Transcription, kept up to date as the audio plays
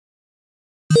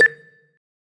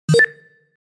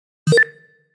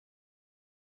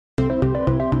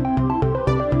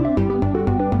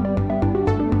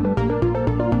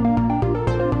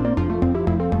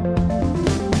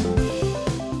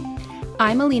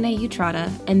I'm Alina Utrata,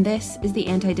 and this is The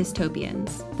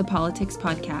Anti-Dystopians, the politics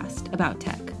podcast about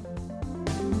tech.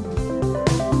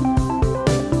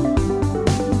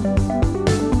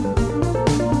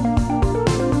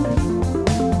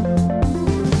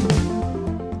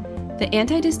 The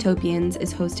Anti-Dystopians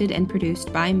is hosted and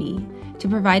produced by me to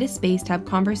provide a space to have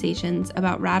conversations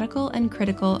about radical and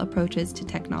critical approaches to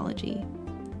technology.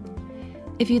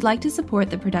 If you'd like to support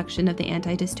the production of The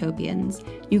Anti-Dystopians,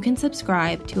 you can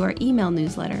subscribe to our email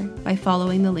newsletter by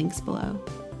following the links below.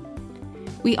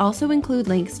 We also include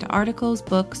links to articles,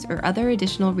 books, or other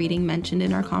additional reading mentioned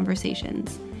in our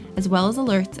conversations, as well as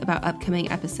alerts about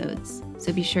upcoming episodes,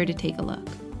 so be sure to take a look.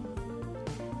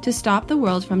 To stop the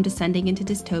world from descending into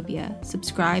dystopia,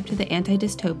 subscribe to The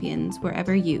Anti-Dystopians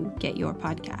wherever you get your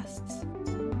podcasts.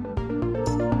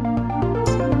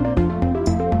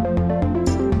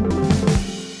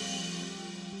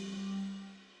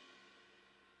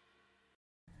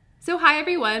 So hi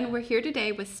everyone, we're here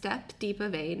today with Step Deepa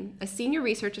Vain, a senior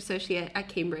research associate at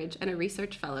Cambridge and a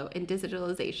research fellow in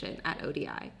digitalization at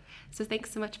ODI. So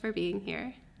thanks so much for being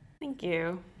here. Thank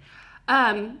you.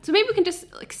 So maybe we can just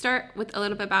start with a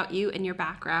little bit about you and your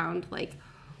background.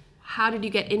 How did you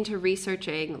get into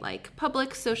researching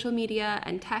public social media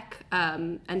and tech,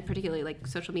 and particularly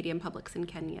social media and publics in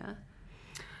Kenya?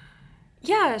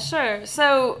 Yeah, sure.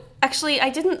 So actually, I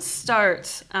didn't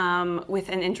start with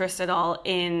an interest at all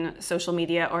in social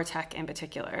media or tech in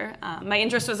particular. My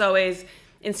interest was always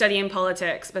in studying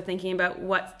politics, but thinking about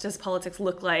what does politics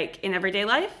look like in everyday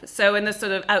life. So in this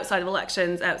sort of outside of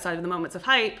elections, outside of the moments of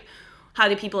hype, how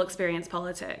do people experience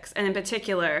politics? And in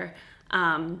particular,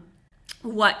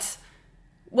 what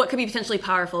could be potentially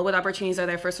powerful? What opportunities are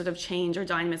there for sort of change or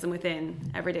dynamism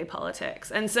within everyday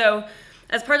politics? And so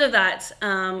as part of that,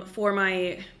 for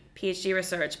my PhD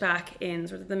research back in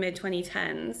sort of the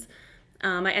mid-2010s,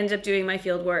 I ended up doing my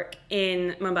field work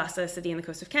in Mombasa, a city in the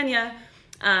coast of Kenya.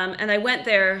 And I went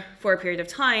there for a period of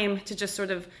time to just sort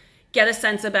of get a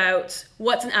sense about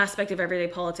what's an aspect of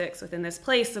everyday politics within this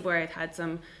place of where I'd had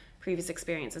some previous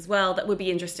experience as well that would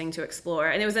be interesting to explore.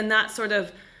 And it was in that sort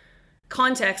of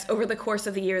context over the course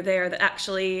of the year there that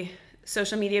actually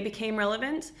social media became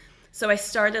relevant. So I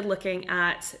started looking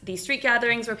at these street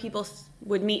gatherings where people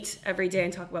would meet every day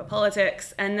and talk about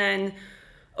politics. And then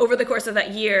over the course of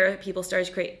that year, people started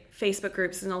to create Facebook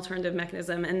groups as an alternative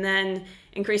mechanism. And then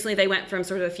increasingly they went from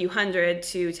sort of a few hundred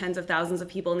to tens of thousands of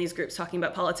people in these groups talking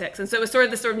about politics. And so it was sort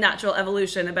of this sort of natural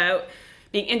evolution about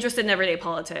being interested in everyday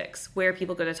politics, where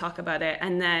people go to talk about it,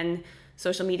 and then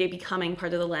social media becoming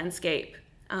part of the landscape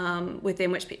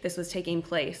within which this was taking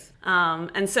place.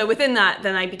 And so within that,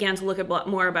 then I began to look a lot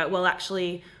more about, well,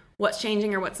 actually, what's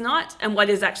changing or what's not, and what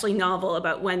is actually novel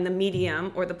about when the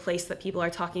medium or the place that people are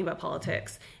talking about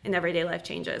politics in everyday life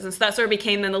changes. And so that sort of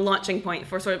became then the launching point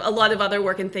for sort of a lot of other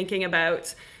work and thinking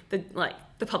about the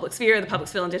public sphere, the public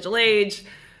sphere in digital age,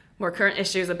 more current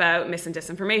issues about mis and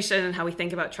disinformation and how we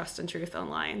think about trust and truth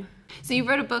online. So you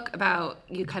wrote a book about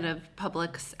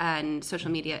publics and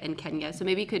social media in Kenya. So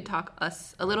maybe you could talk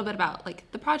us a little bit about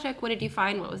the project. What did you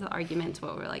find? What was the arguments?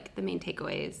 What were the main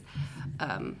takeaways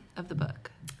of the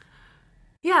book?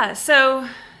 Yeah, so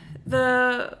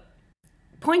the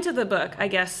point of the book, I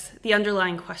guess, the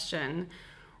underlying question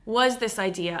was this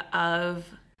idea of,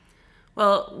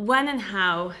 well, when and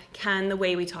how can the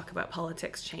way we talk about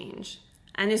politics change?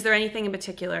 And is there anything in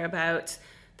particular about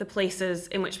the places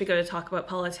in which we go to talk about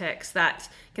politics that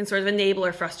can sort of enable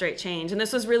or frustrate change? And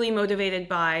this was really motivated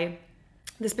by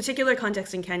this particular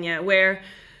context in Kenya where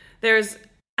there's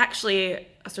actually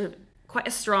quite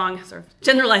a strong,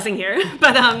 generalizing here,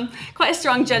 but quite a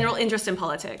strong general interest in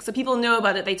politics. So people know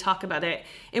about it, they talk about it.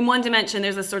 In one dimension,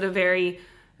 there's this sort of very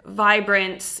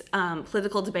vibrant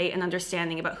political debate and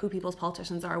understanding about who people's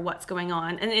politicians are, what's going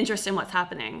on, and an interest in what's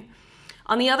happening.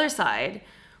 On the other side,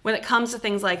 when it comes to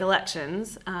things like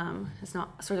elections, it's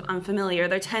not sort of unfamiliar,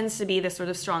 there tends to be this sort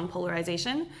of strong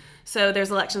polarization. So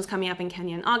there's elections coming up in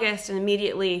Kenya in August, and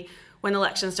immediately when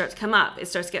elections start to come up, it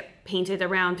starts to get painted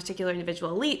around particular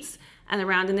individual elites and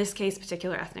around, in this case,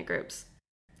 particular ethnic groups.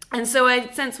 And so I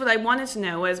sensed what I wanted to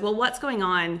know was, well, what's going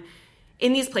on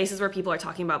in these places where people are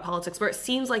talking about politics, where it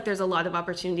seems like there's a lot of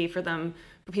opportunity for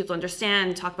people to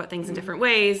understand, talk about things in different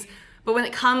ways. But when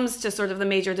it comes to sort of the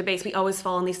major debates, we always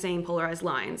fall on these same polarized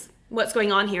lines. What's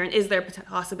going on here, and is there a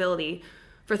possibility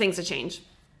for things to change?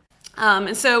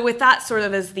 And so with that sort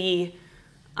of as the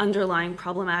underlying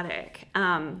problematic,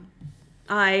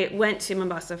 I went to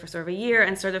Mombasa for sort of a year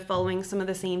and started following some of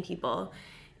the same people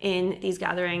in these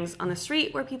gatherings on the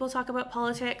street where people talk about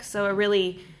politics. So a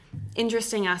really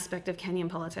interesting aspect of Kenyan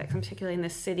politics, and particularly in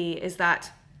this city, is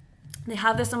that they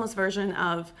have this almost version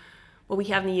of what we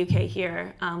have in the UK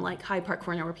here, like Hyde Park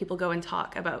Corner, where people go and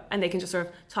talk about, and they can just sort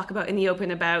of talk about in the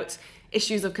open about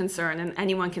issues of concern, and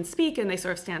anyone can speak, and they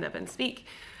sort of stand up and speak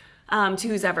to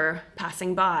who's ever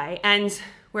passing by. And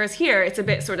whereas here, it's a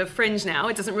bit sort of fringe now.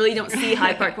 It doesn't really, don't see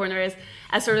Hyde Park Corner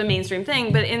as sort of a mainstream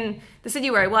thing. But in the city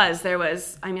where I was,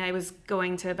 I was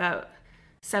going to about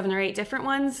 7 or 8 different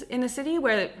ones in the city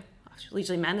where,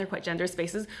 usually men, they're quite gender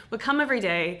spaces, would come every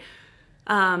day,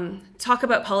 talk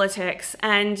about politics,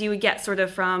 and you would get sort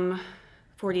of from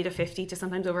 40 to 50 to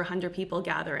sometimes over 100 people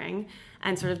gathering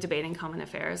and sort of debating common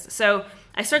affairs. So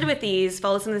I started with these,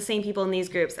 followed some of the same people in these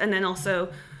groups, and then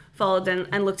also followed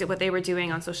and looked at what they were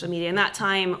doing on social media. In that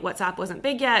time, WhatsApp wasn't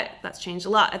big yet. That's changed a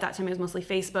lot. At that time, it was mostly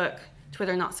Facebook.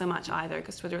 Twitter, not so much either,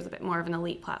 because Twitter was a bit more of an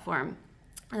elite platform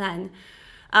then.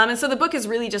 And so the book is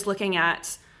really just looking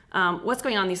at what's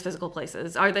going on in these physical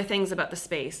places. Are there things about the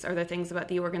space? Are there things about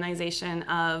the organization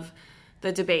of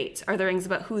the debate? Are there things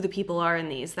about who the people are in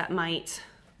these that might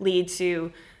lead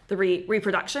to the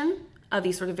reproduction of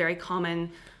these sort of very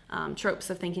common tropes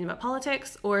of thinking about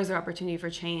politics? Or is there opportunity for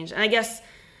change? And I guess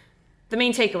the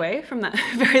main takeaway from that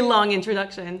very long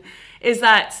introduction is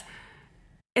that,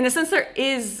 in a sense, there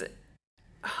is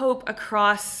hope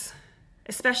across,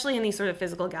 especially in these sort of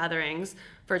physical gatherings,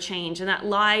 for change, and that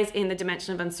lies in the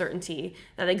dimension of uncertainty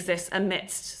that exists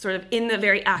amidst sort of in the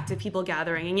very act of people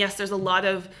gathering. And yes, there's a lot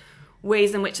of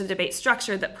ways in which the debate's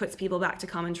structured that puts people back to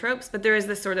common tropes, but there is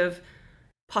this sort of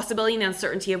possibility and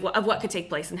uncertainty of what could take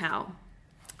place and how.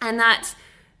 And that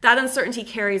uncertainty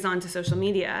carries on to social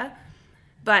media,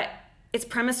 but it's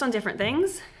premised on different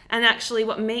things. And actually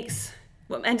what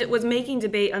was making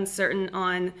debate uncertain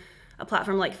on a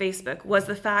platform like Facebook was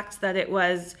the fact that it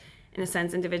was, in a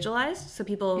sense, individualized. So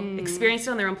people experienced it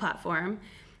on their own platform.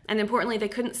 And importantly, they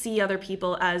couldn't see other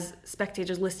people as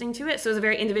spectators listening to it. So it was a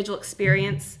very individual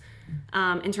experience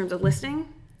in terms of listening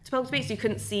to public debate. So you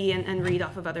couldn't see and read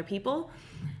off of other people.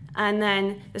 And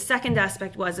then the second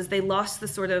aspect is they lost the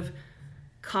sort of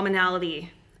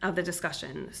commonality of the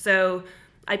discussion. So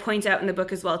I point out in the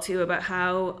book as well, too, about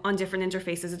how on different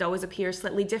interfaces it always appears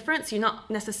slightly different. So you're not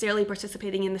necessarily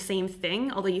participating in the same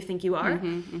thing, although you think you are.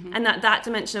 And that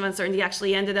dimension of uncertainty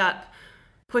actually ended up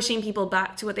pushing people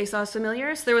back to what they saw as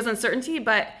familiar. So there was uncertainty,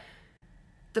 but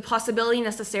the possibility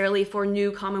necessarily for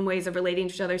new common ways of relating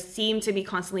to each other seemed to be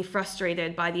constantly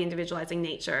frustrated by the individualizing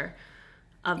nature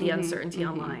of the uncertainty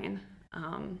online.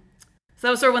 So that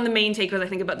was sort of one of the main takeaways, I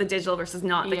think, about the digital versus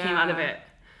not that came out of it.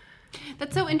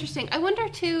 That's so interesting. I wonder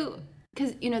too,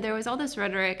 because there was all this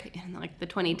rhetoric in like the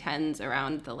 2010s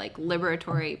around the like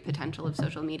liberatory potential of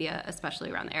social media,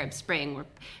 especially around the Arab Spring, where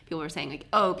people were saying like,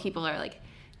 oh, people are like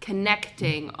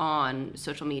connecting on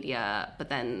social media, but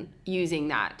then using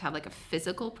that to have like a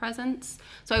physical presence.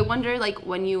 So I wonder, like,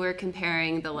 when you were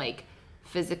comparing the like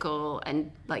physical and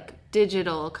like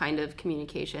digital kind of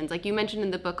communications, like you mentioned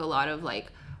in the book a lot of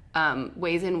like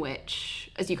ways in which,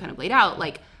 as you kind of laid out,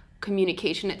 like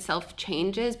communication itself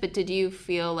changes, but did you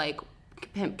feel like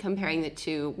comparing the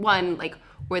two, one, like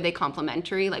were they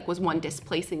complementary, like was one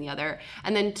displacing the other,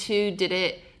 and then two, did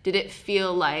it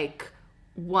feel like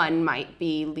one might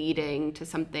be leading to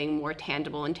something more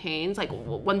tangible and change? Like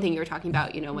one thing you were talking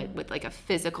about, with like a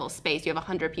physical space, you have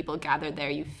 100 people gathered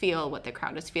there, you feel what the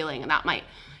crowd is feeling, and that might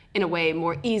in a way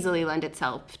more easily lend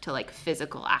itself to like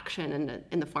physical action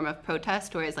in the form of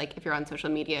protest, whereas like if you're on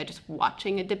social media just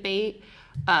watching a debate,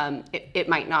 it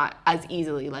might not as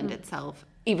easily lend itself,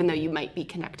 even though you might be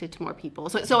connected to more people.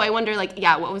 So I wonder, like,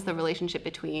 what was the relationship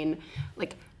between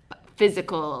like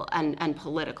physical and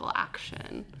political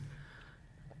action?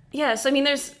 Yes, I mean,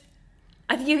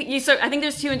 I think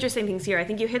there's two interesting things here. I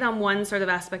think you hit on one sort of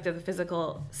aspect of the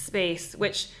physical space,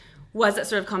 which was that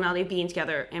sort of commonality of being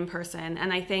together in person.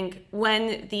 And I think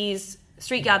when these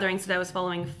street gatherings that I was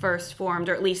following first formed,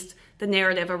 or at least the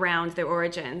narrative around their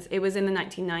origins, it was in the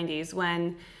 1990s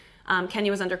when Kenya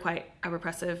was under quite a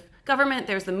repressive government.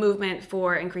 There was the movement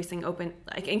for increasingly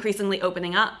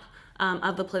opening up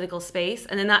of the political space.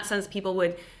 And in that sense, people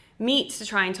would meet to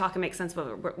try and talk and make sense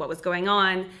of what was going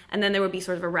on. And then there would be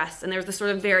sort of arrests. And there was this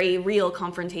sort of very real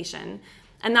confrontation.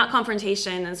 And that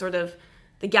confrontation and sort of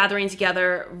the gathering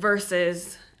together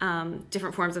versus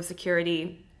different forms of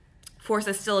security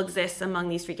forces still exists among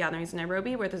these street gatherings in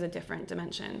Nairobi, where there's a different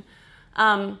dimension.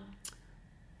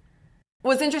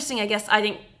 What's interesting, I guess I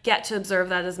didn't get to observe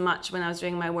that as much when I was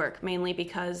doing my work, mainly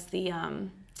because the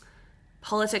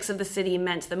politics of the city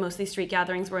meant that most of these street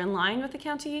gatherings were in line with the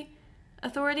county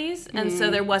authorities. And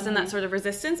so there wasn't that sort of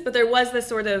resistance, but there was this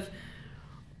sort of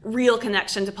real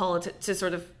connection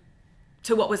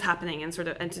to what was happening and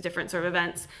to different sort of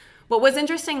events. What was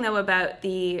interesting though about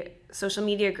the social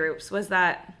media groups was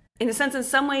that in a sense, in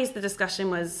some ways, the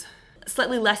discussion was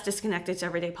slightly less disconnected to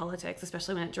everyday politics,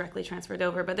 especially when it directly transferred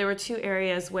over. But there were two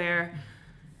areas where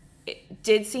it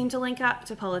did seem to link up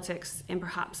to politics in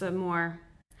perhaps a more,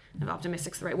 if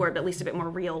optimistic's the right word, but at least a bit more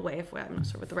real way. I'm not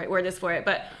sure what the right word is for it.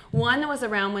 But one was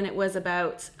around when it was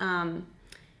about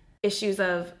issues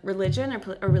of religion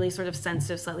or really sort of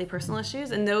sensitive, slightly personal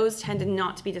issues. And those tended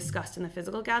not to be discussed in the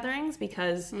physical gatherings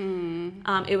because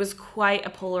it was quite a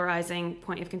polarizing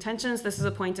point of contention. So this was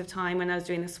a point of time when I was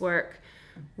doing this work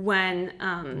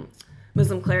when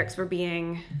Muslim clerics were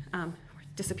being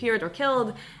disappeared or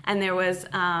killed, and there was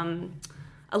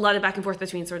a lot of back and forth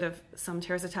between sort of some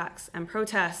terrorist attacks and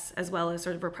protests, as well as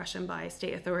sort of repression by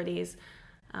state authorities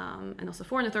and also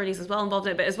foreign authorities as well involved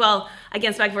in it, but as well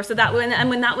against back and forth. So that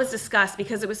when that was discussed,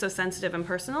 because it was so sensitive and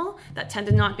personal, that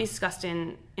tended not to be discussed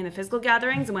in the physical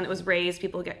gatherings. And when it was raised,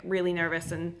 people get really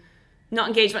nervous and not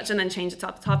engage much and then change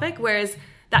the topic. Whereas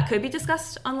that could be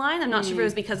discussed online. I'm not sure if it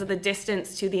was because of the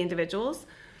distance to the individuals.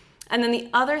 And then the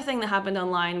other thing that happened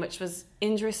online, which was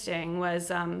interesting, was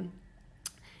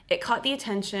it caught the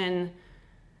attention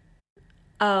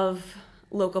of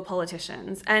local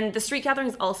politicians. And the street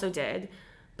gatherings also did,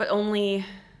 but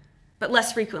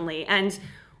less frequently. And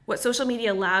what social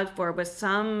media allowed for was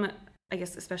some, I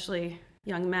guess, especially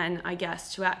young men, I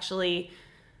guess, to actually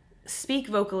speak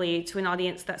vocally to an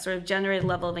audience that sort of generated a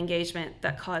level of engagement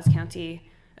that caused county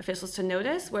officials to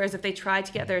notice. Whereas if they tried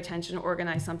to get their attention or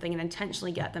organize something and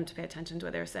intentionally get them to pay attention to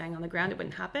what they were saying on the ground, it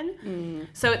wouldn't happen.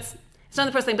 So it's not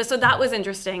the first thing. But so that was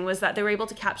interesting, was that they were able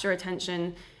to capture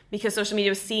attention because social media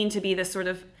was seen to be this sort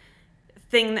of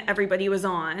thing that everybody was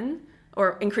on,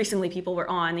 or increasingly people were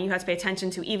on, and you had to pay attention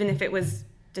to, even if it was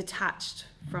detached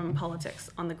from politics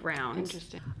on the ground.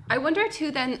 Interesting. I wonder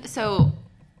too then, so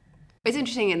it's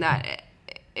interesting in that,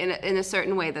 in a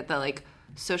certain way, that the like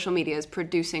social media is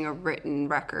producing a written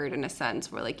record in a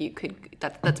sense where like you could,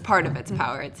 that's part of its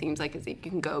power. It seems like, is you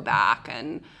can go back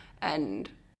and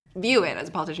view it as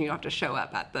a politician. You don't have to show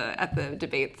up at the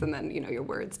debates and then, you know, your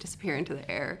words disappear into the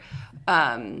air.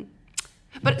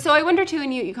 But so I wonder too,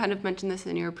 and you kind of mentioned this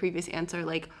in your previous answer,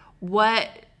 like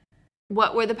what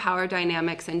were the power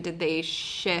dynamics and did they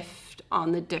shift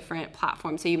on the different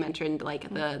platforms? So you mentioned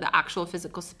like the actual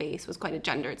physical space was quite a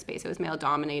gendered space. It was male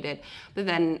dominated, but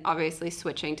then obviously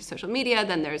switching to social media,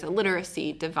 then there's a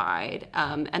literacy divide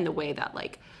and the way that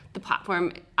like the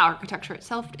platform architecture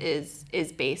itself is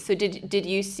based. So did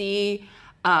you see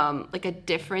like a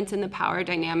difference in the power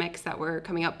dynamics that were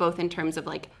coming up, both in terms of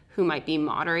like who might be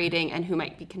moderating and who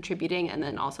might be contributing, and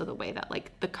then also the way that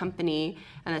like the company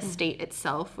and the state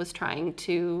itself was trying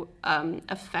to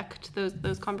affect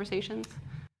those conversations?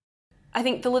 I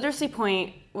think the literacy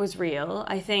point was real.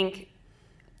 I think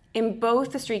in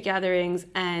both the street gatherings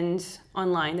and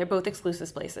online, they're both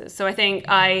exclusive places. So I think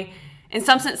I, in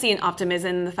some sense, see an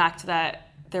optimism in the fact that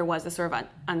there was a sort of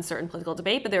uncertain political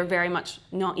debate, but they were very much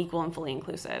not equal and fully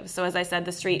inclusive. So as I said,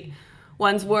 the street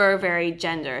ones were very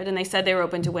gendered, and they said they were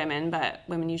open to women, but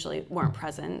women usually weren't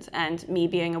present. And me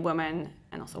being a woman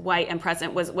and also white and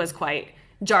present was quite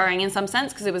jarring in some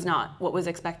sense, because it was not what was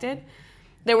expected.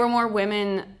 There were more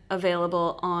women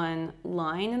available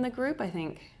online in the group, I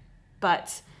think,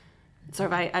 but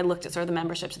sort of I looked at sort of the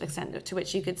membership to the extent to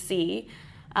which you could see.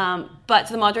 But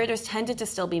the moderators tended to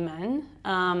still be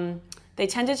men. They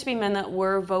tended to be men that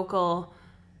were vocal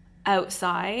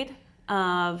outside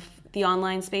of the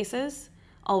online spaces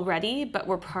already, but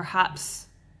were perhaps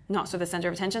not sort of the center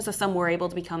of attention. So some were able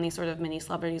to become these sort of mini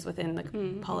celebrities within the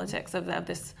politics of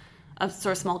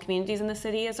sort of small communities in the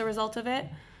city as a result of it.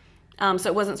 So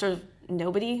it wasn't sort of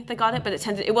nobody that got it, but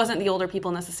it wasn't the older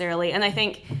people necessarily. And I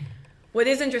think what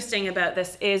is interesting about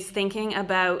this is thinking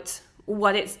about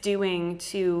what it's doing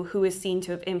to who is seen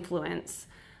to have influence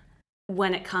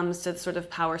when it comes to sort of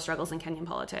power struggles in Kenyan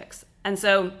politics. And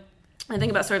so I think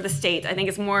about sort of the state. I think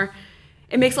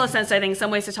it makes a lot of sense, I think, in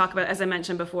some ways to talk about, as I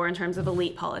mentioned before, in terms of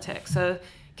elite politics. So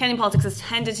Kenyan politics has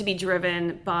tended to be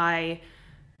driven by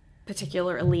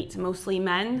particular elite, mostly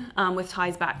men, with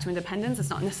ties back to independence. It's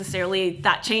not necessarily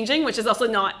that changing, which is also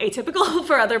not atypical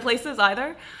for other places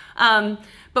either.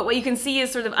 But what you can see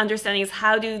is sort of understanding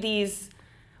is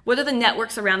what are the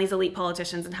networks around these elite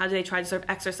politicians, and how do they try to sort of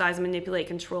exercise and manipulate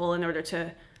control in order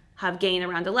to have gain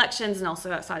around elections and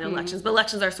also outside of elections. But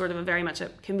elections are sort of very much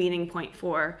a convening point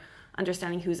for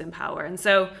understanding who's in power. And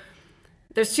so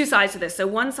there's two sides to this. So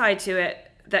one side to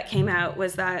it that came out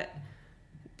was that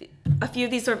a few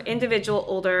of these sort of individual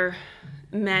older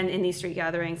men in these street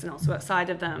gatherings and also outside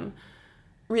of them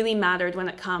really mattered when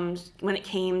it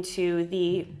came to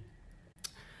the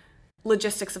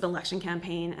logistics of an election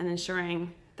campaign and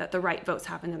ensuring that the right votes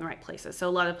happened in the right places. So a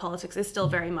lot of politics is still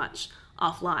very much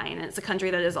offline. And it's a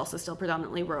country that is also still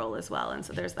predominantly rural as well. And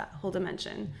so there's that whole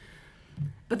dimension.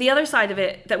 But the other side of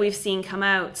it that we've seen come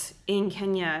out in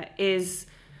Kenya is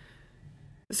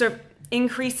sort of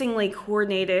increasingly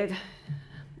coordinated,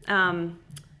 I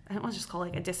don't want to just call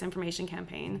it a disinformation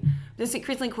campaign, but this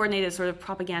increasingly coordinated sort of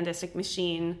propagandistic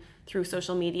machine through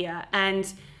social media. And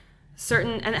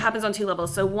it happens on two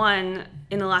levels. So one,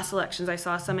 in the last elections, I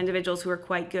saw some individuals who were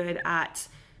quite good at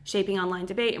shaping online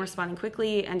debate and responding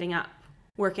quickly, ending up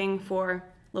working for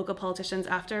local politicians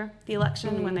after the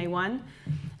election when they won.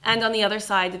 And on the other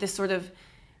side, this sort of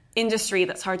industry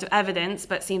that's hard to evidence,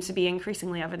 but seems to be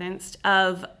increasingly evidenced,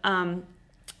 of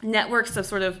networks of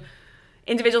sort of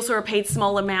individuals who are paid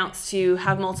small amounts to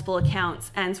have multiple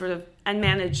accounts and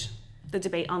manage the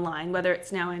debate online, whether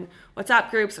it's now in WhatsApp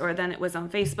groups or then it was on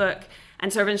Facebook,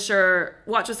 and sort of ensure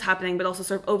watch what's happening, but also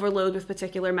sort of overload with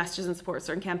particular messages and support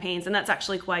certain campaigns. And that's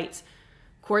actually quite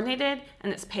coordinated,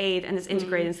 and it's paid, and it's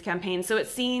integrated into campaigns. So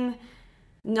it's seen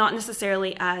not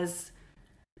necessarily as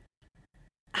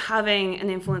having an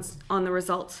influence on the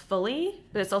results fully,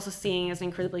 but it's also seen as an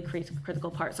incredibly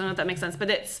critical part. So I don't know if that makes sense, but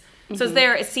it's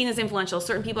seen as influential.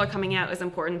 Certain people are coming out as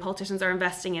important, politicians are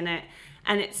investing in it,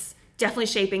 and it's definitely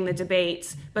shaping the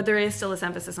debate, but there is still this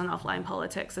emphasis on offline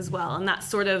politics as well, and that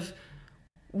sort of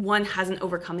one hasn't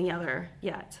overcome the other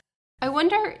yet. I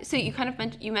wonder, so you kind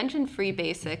of mentioned free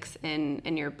basics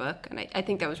in your book, and I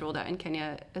think that was rolled out in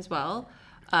Kenya as well.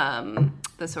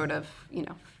 The sort of,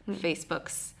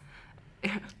 Facebook's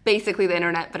basically the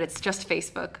internet, but it's just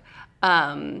Facebook.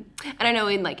 And I know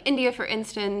in like India, for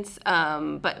instance,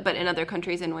 but in other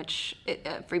countries in which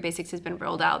free basics has been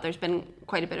rolled out, there's been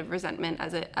quite a bit of resentment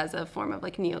as a form of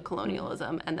like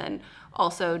neocolonialism, and then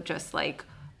also just like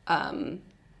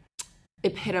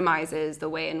epitomizes the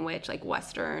way in which like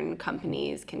Western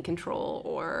companies can control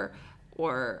or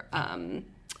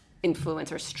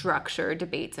influence or structure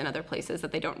debates in other places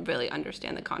that they don't really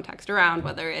understand the context around,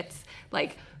 whether it's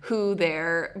like who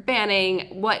they're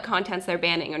banning, what contents they're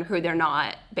banning, and who they're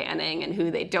not banning, and who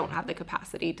they don't have the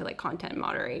capacity to like content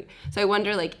moderate. So I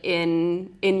wonder, like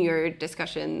in your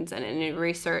discussions and in your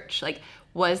research, like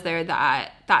was there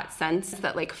that sense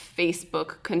that like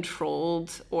Facebook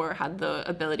controlled or had the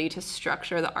ability to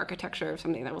structure the architecture of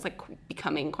something that was like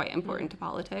becoming quite important to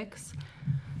politics?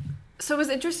 So what was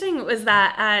interesting was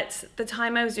that at the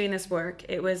time I was doing this work,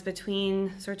 it was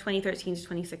between sort of 2013 to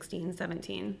 2016,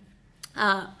 17,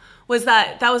 was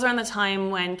that was around the time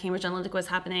when Cambridge Analytica was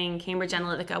happening. Cambridge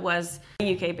Analytica was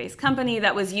a UK-based company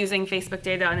that was using Facebook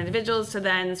data on individuals to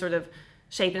then sort of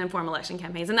shape and inform election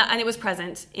campaigns. And it was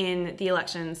present in the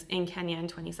elections in Kenya in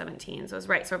 2017. So it was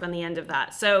right sort of on the end of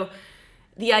that. So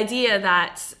the idea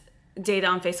that data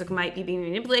on Facebook might be being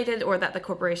manipulated, or that the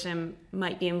corporation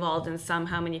might be involved in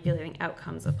somehow manipulating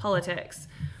outcomes of politics,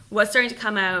 was starting to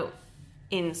come out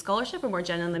in scholarship or more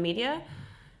generally in the media.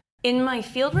 In my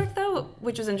fieldwork, though,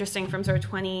 which was interesting from sort of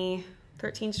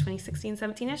 2013 to 2016,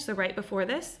 17-ish, so right before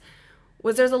this,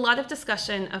 there's a lot of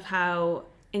discussion of how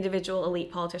individual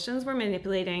elite politicians were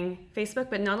manipulating Facebook,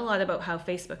 but not a lot about how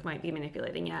Facebook might be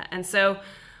manipulating it. And so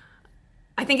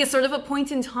I think it's sort of a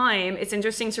point in time, it's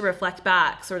interesting to reflect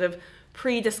back, sort of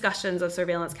pre-discussions of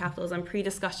surveillance capitalism,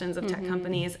 pre-discussions of tech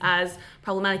companies as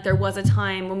problematic. There was a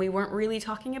time when we weren't really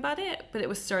talking about it, but it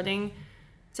was starting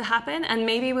to happen. And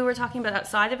maybe we were talking about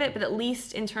outside of it, but at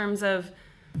least in terms of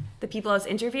the people I was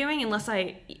interviewing, unless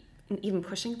I even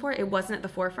pushing for it, it wasn't at the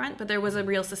forefront, but there was a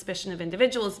real suspicion of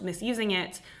individuals misusing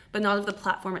it, but not of the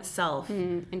platform itself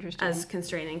as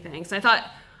constraining things. And I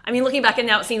thought, looking back, and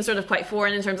now it seems sort of quite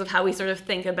foreign in terms of how we sort of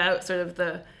think about sort of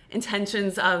the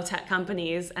intentions of tech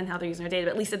companies and how they're using our data,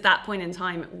 but at least at that point in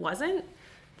time, it wasn't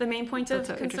the main point of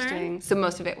concern. Interesting. So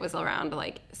most of it was around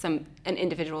like an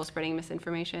individual spreading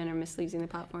misinformation or misusing the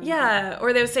platform. Yeah,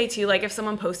 or they would say too, like if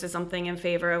someone posted something in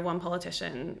favor of one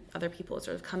politician, other people would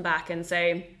sort of come back and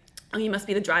say, oh, you must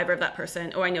be the driver of that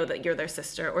person, or I know that you're their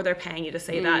sister, or they're paying you to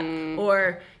say that,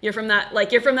 or you're from that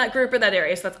group or that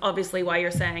area, so that's obviously why you're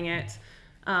saying it.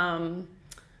 So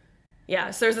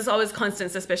there's this always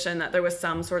constant suspicion that there was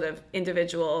some sort of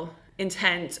individual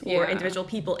intent or individual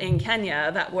people in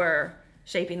Kenya that were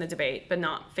shaping the debate, but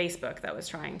not Facebook that was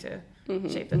trying to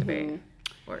shape the debate.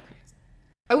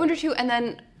 I wonder too, and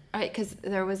then, because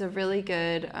there was a really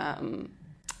good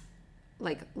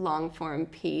long form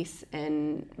piece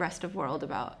in Rest of World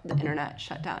about the internet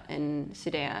shutdown in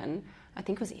Sudan. I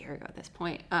think it was a year ago at this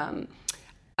point.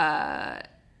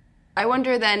 I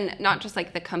wonder then, not just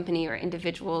like the company or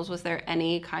individuals, was there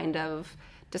any kind of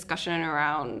discussion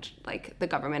around like the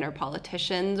government or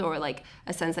politicians, or like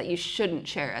a sense that you shouldn't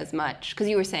share as much? Because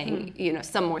you were saying,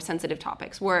 some more sensitive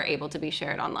topics were able to be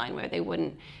shared online where they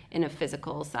wouldn't in a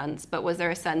physical sense. But was there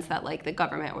a sense that like the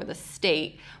government or the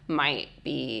state might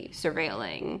be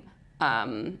surveilling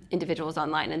individuals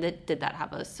online, and did that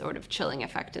have a sort of chilling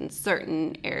effect in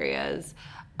certain areas?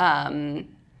 And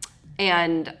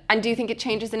do you think it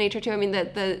changes the nature too? I mean,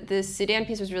 the Sudan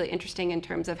piece was really interesting in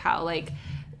terms of how like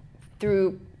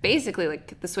through basically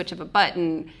like the switch of a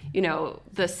button,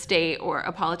 the state or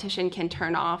a politician can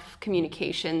turn off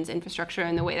communications infrastructure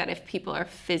in the way that if people are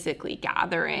physically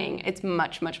gathering, it's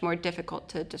much, much more difficult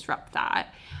to disrupt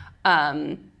that.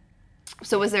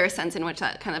 So was there a sense in which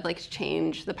that kind of like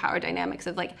changed the power dynamics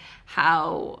of like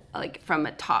how like from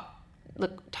a top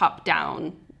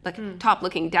down, like top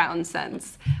looking down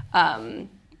sense, that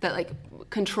like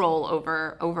control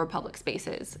over public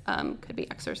spaces could be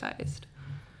exercised?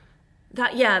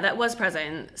 That was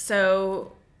present.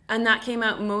 So, and that came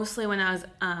out mostly when I was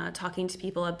talking to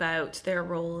people about their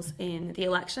roles in the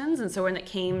elections. And so when it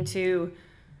came to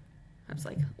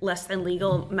like less than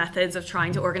legal methods of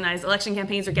trying to organize election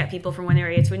campaigns or get people from one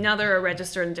area to another or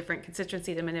register in a different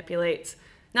constituency to manipulate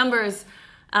numbers,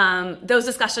 those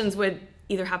discussions would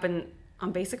either happen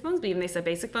on basic phones, but even they said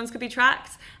basic phones could be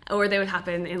tracked, or they would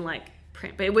happen in like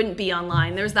print, but it wouldn't be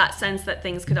online. There was that sense that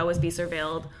things could always be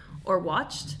surveilled or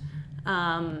watched.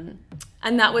 And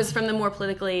that was from the more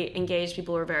politically engaged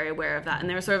people were very aware of that. And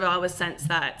there was sort of always sense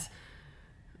that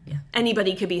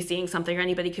anybody could be seeing something or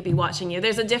anybody could be watching you.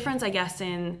 There's a difference, I guess,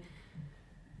 in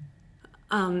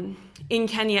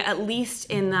Kenya, at least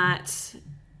in that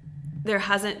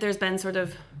there's been sort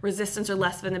of resistance or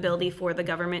less of an ability for the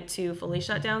government to fully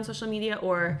shut down social media,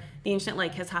 or the internet,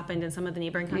 like has happened in some of the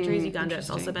neighboring countries. Uganda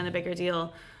has also been a bigger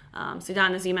deal.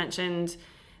 Sudan, as you mentioned.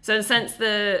 So in a sense,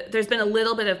 there's been a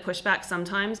little bit of pushback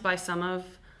sometimes by some of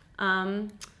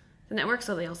the networks,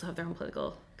 so they also have their own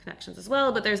political connections as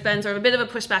well, but there's been sort of a bit of a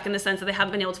pushback in the sense that they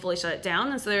haven't been able to fully shut it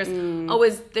down. And so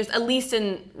there's at least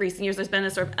in recent years, there's been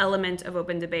a sort of element of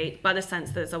open debate, but a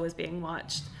sense that it's always being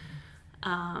watched.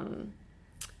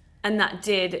 And that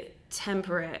did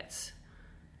temper it.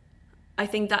 I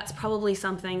think that's probably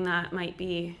something that might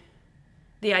be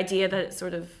the idea that it's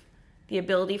sort of the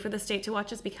ability for the state to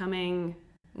watch is becoming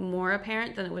more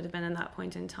apparent than it would have been in that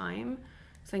point in time.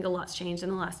 I think a lot's changed in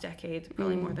the last decade,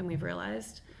 probably more than we've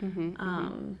realized.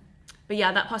 But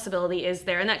yeah, that possibility is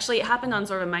there. And actually it happened on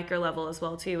sort of a micro level as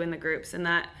well too in the groups, in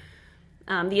that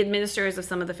the administrators of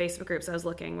some of the Facebook groups I was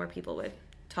looking where people would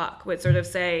talk would sort of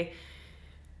say,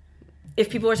 if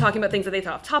people were talking about things that they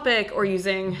thought off topic or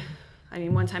using,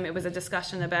 one time it was a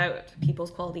discussion about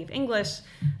people's quality of English.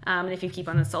 And if you keep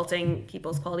on insulting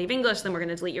people's quality of English, then we're going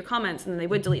to delete your comments. And then they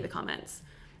would delete the comments.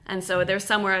 And so there's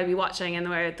somewhere I'd be watching and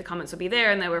where the comments would be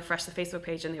there and they would refresh the Facebook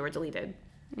page and they were deleted.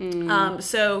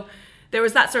 So there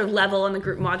was that sort of level, and the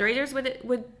group moderators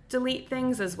would delete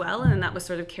things as well. And that was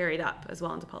sort of carried up as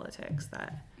well into politics,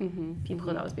 that people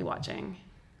could always be watching.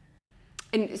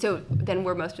 And so then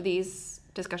were most of these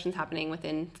discussions happening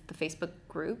within the Facebook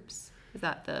groups? Is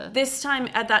that This time,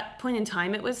 at that point in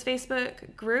time, it was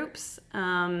Facebook groups.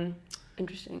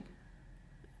 Interesting.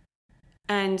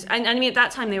 And at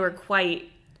that time they were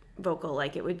quite vocal.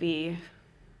 Like it would be,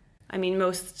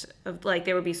 most of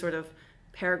there would be sort of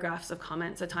paragraphs of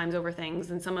comments at times over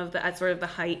things. And some of at sort of the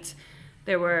height,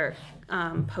 there were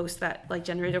posts that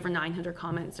generated over 900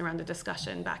 comments around a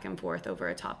discussion back and forth over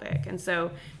a topic. And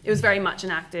so it was very much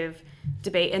an active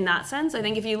debate in that sense. I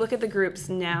think if you look at the groups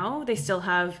now, they still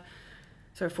have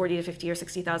sort of 40 to 50 or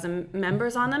 60,000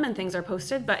 members on them, and things are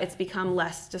posted, but it's become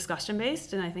less discussion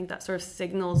based. And I think that sort of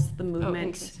signals the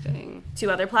movement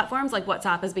to other platforms. Like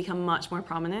WhatsApp has become much more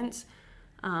prominent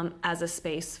as a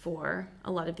space for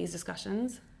a lot of these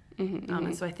discussions.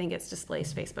 And so I think it's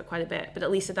displaced Facebook quite a bit, but at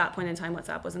least at that point in time,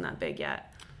 WhatsApp wasn't that big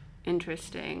yet.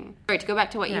 Interesting. Sorry, to go back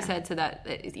to what you said, so that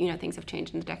things have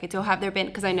changed in the decade. So have there been,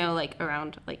 because I know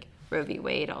around Roe v.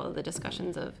 Wade, all of the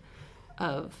discussions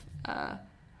of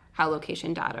how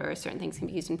location data or certain things can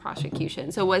be used in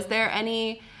prosecution. So was there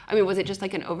any, was it just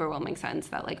an overwhelming sense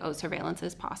that surveillance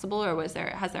is possible, or has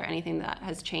there anything that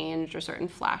has changed, or certain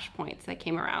flashpoints that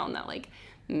came around that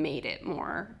made it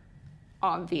more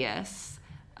obvious?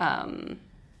 Or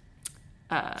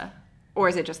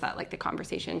is it just that the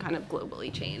conversation kind of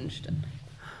globally changed?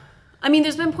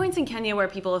 There's been points in Kenya where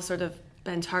people have sort of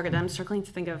been targeted. I'm struggling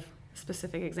to think of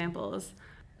specific examples.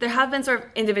 There have been sort of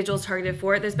individuals targeted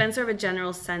for it. There's been sort of a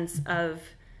general sense of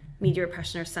media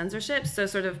repression or censorship. So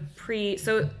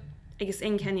I guess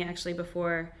in Kenya, actually,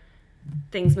 before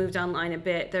things moved online a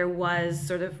bit, there was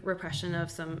sort of repression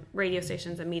of some radio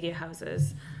stations and media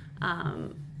houses.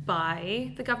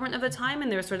 by the government of the time,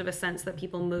 and there was sort of a sense that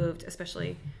people moved,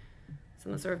 especially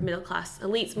some of the sort of middle class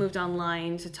elites, moved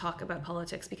online to talk about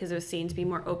politics because it was seen to be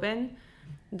more open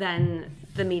than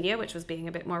the media, which was being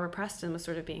a bit more repressed and was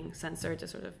sort of being censored to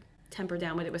sort of temper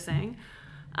down what it was saying.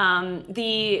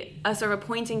 A sort of a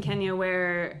point in Kenya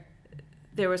where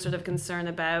there was sort of concern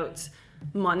about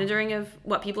monitoring of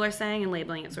what people are saying and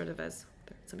labeling it sort of as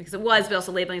something, because it was, but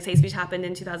also labeling as hate speech, happened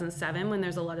in 2007 when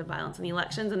there's a lot of violence in the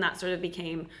elections, and that sort of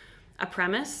became a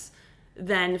premise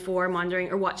then for monitoring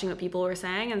or watching what people were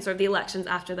saying. And sort of the elections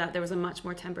after that, there was a much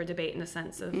more tempered debate in the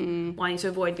sense of wanting to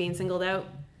avoid being singled out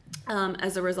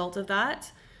as a result of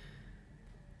that.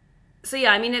 So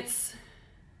yeah, I mean,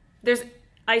 there is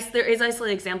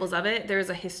isolated examples of it. There is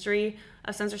a history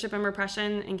of censorship and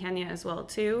repression in Kenya as well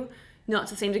too, not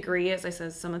to the same degree as I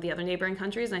said some of the other neighboring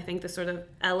countries. And I think the sort of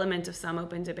element of some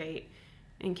open debate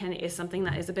in Kenya is something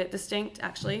that is a bit distinct,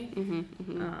 actually.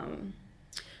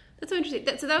 That's so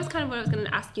interesting. So that was kind of what I was going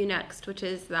to ask you next, which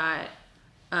is that,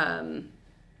 I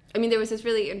mean, there was this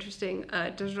really interesting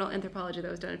digital anthropology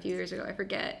that was done a few years ago, I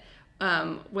forget,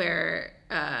 where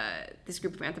this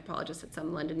group of anthropologists at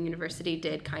some London university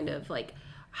did kind of like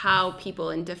how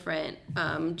people in different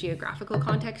geographical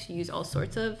contexts use all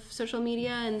sorts of social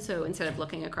media. And so instead of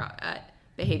looking at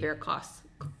behavior across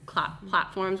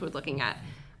platforms, we're looking at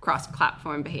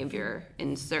cross-platform behavior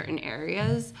in certain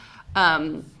areas.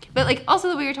 But like also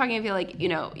the way you're talking, I feel like, you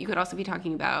know, you could also be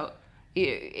talking about,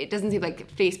 it doesn't seem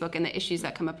like Facebook and the issues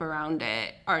that come up around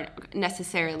it are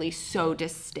necessarily so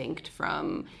distinct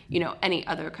from, you know, any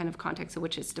other kind of context in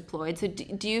which it's deployed. So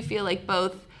do you feel like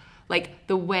both like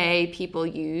the way people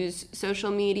use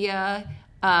social media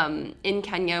in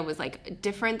Kenya was like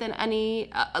different than any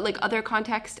like other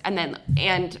context,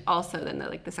 and also then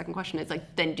the second question is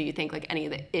like, then do you think like any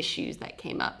of the issues that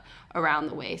came up around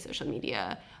the way social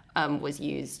media was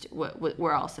used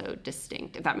were also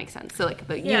distinct, if that makes sense? So like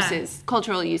the uses,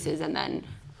 cultural uses, and then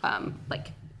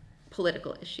like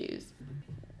political issues.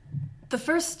 The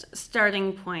first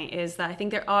starting point is that I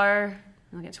think I'll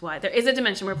get to why, there is a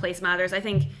dimension where place matters. I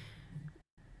think,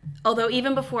 although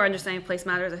even before understanding place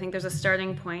matters, I think there's a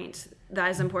starting point that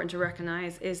is important to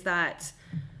recognize, is that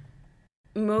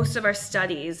most of our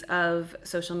studies of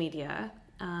social media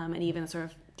and even sort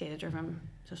of data-driven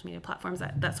social media platforms,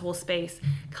 that whole space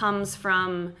comes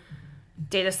from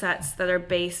data sets that are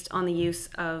based on the use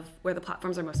of where the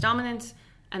platforms are most dominant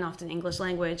and often English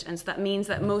language. And so that means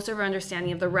that most of our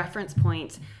understanding of the reference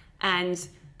point and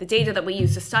the data that we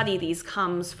use to study these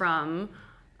comes from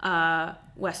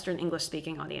Western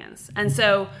English-speaking audience. And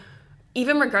so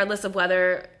even regardless of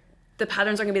whether the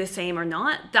patterns are going to be the same or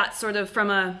not, that's sort of for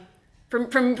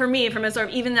me, from a sort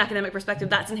of even academic perspective,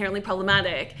 that's inherently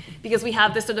problematic, because we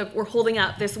have this sort of, we're holding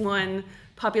up this one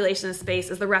population of space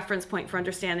as the reference point for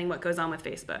understanding what goes on with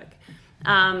Facebook.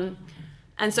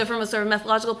 And so from a sort of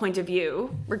methodological point of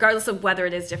view, regardless of whether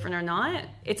it is different or not,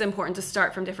 it's important to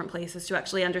start from different places to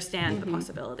actually understand the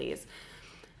possibilities.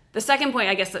 The second point,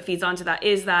 I guess, that feeds onto that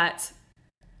is that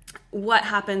what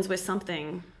happens with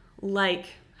something like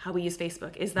how we use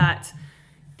Facebook is that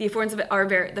the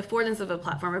affordance of a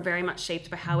platform are very much shaped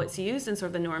by how it's used and sort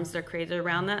of the norms that are created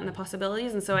around that and the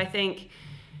possibilities. And so I think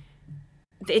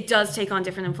it does take on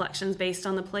different inflections based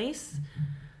on the place.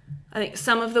 I think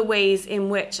some of the ways in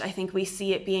which I think we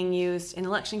see it being used in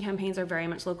election campaigns are very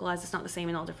much localized. It's not the same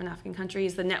in all different African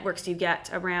countries. The networks you get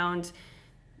around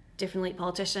different elite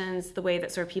politicians, the way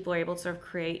that sort of people are able to sort of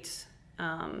create,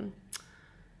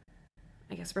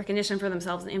 recognition for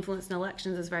themselves and influence in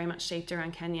elections is very much shaped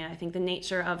around Kenya. I think the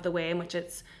nature of the way in which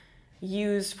it's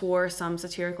used for some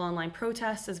satirical online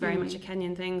protests is very much a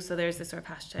Kenyan thing. So there's this sort of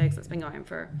hashtags that's been going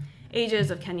for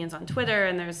ages of Kenyans on Twitter,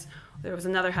 and there was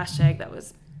another hashtag that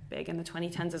was big in the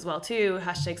 2010s as well too,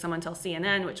 hashtag someone tell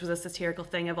CNN, which was a satirical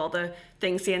thing of all the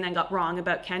things CNN got wrong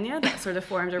about Kenya that sort of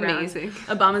formed around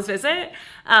Obama's visit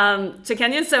to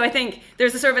Kenya. So I think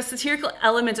there's a sort of a satirical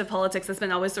element of politics that's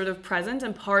been always sort of present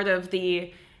and part of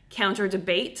the counter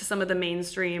debate to some of the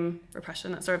mainstream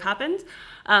repression that sort of happened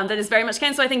that is very much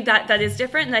Kenyan. So I think that is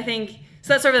different. And I think, so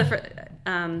that's sort of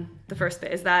the first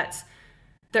bit, is that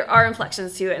there are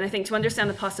inflections to it, and I think to understand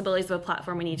the possibilities of a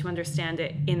platform, we need to understand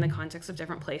it in the context of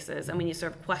different places, and we need to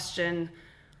sort of question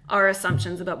our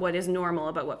assumptions about what is normal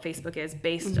about what Facebook is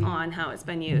based on how it's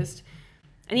been used.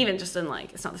 And even just in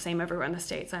it's not the same everywhere in the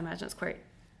States, I imagine it's quite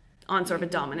on sort of a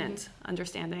dominant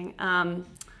understanding. One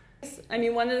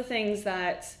of the things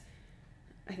that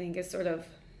I think is sort of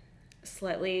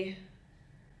slightly,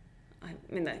 I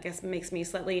guess makes me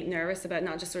slightly nervous about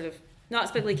not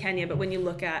specifically Kenya, but when you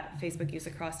look at Facebook use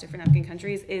across different African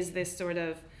countries, is this sort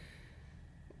of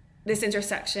this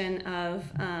intersection of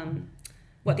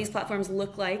what these platforms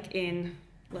look like in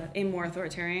more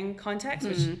authoritarian contexts,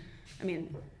 which, I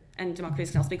mean, and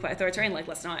democracies can also be quite authoritarian. Like,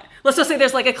 let's not say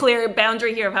there's like a clear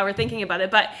boundary here of how we're thinking about it.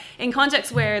 But in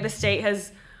contexts where the state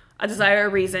has a desire or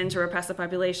reason to repress the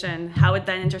population, how it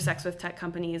then intersects with tech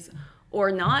companies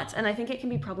or not. And I think it can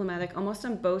be problematic almost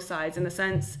on both sides, in the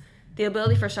sense the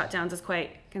ability for shutdowns is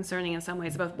quite concerning in some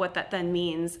ways about what that then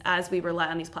means as we rely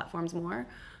on these platforms more.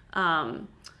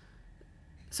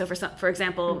 So for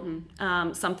example,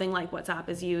 something like WhatsApp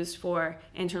is used for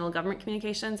internal government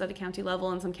communications at a county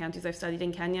level in some counties I've studied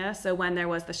in Kenya. So when there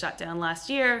was the shutdown last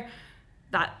year,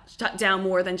 that shut down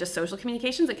more than just social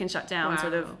communications. It can shut down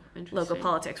sort of local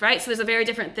politics, right? So there's a very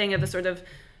different thing of the sort of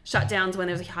shutdowns when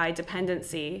there's a high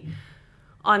dependency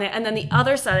on it. And then the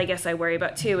other side, I guess I worry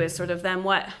about too, is sort of then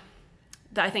what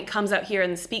that I think comes out here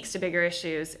and speaks to bigger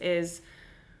issues is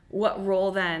what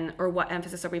role then, or what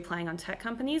emphasis are we playing on tech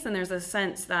companies? And there's a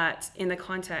sense that in the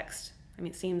context, I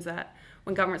mean, it seems that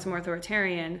when governments are more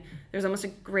authoritarian, there's almost a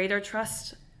greater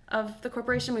trust of the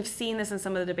corporation. We've seen this in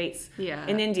some of the debates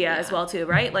in India as well too,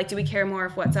 right? Like, do we care more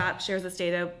if WhatsApp shares its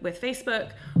data with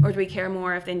Facebook, or do we care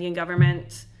more if the Indian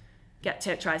government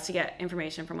tries to get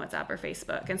information from WhatsApp or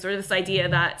Facebook? And sort of this idea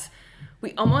that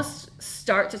we almost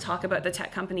start to talk about the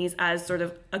tech companies as sort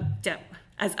of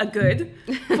as a good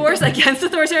force against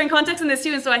authoritarian contexts in this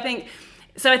too. And so I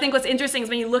think what's interesting is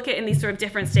when you look at in these sort of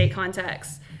different state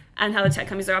contexts and how the tech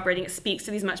companies are operating, it speaks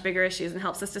to these much bigger issues and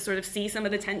helps us to sort of see some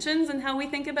of the tensions and how we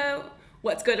think about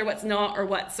what's good or what's not, or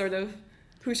what sort of,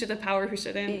 who should have power, who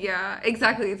shouldn't. Yeah,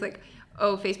 exactly. It's like,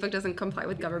 oh, Facebook doesn't comply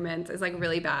with governments is like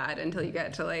really bad until you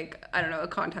get to like, I don't know, a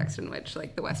context in which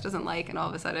like the West doesn't like, and all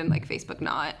of a sudden like Facebook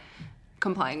not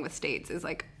complying with states is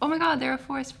like, oh my God, they're a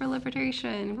force for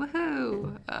liberation.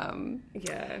 Woohoo.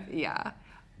 Yeah.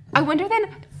 I wonder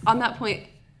then on that point,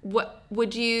 how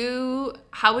would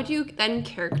you then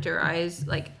characterize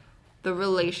like the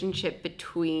relationship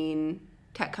between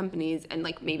tech companies and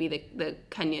like maybe the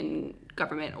Kenyan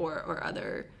government or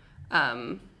other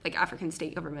like African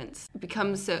state governments?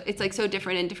 Becomes so, it's like so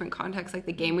different in different contexts, like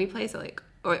the game we play, so like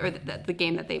or the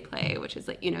game that they play, which is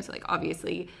like, you know, so like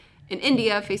obviously in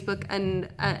India, Facebook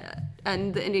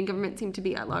and the Indian government seem to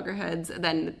be at loggerheads.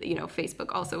 Then, you know,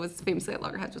 Facebook also was famously at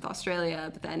loggerheads with Australia.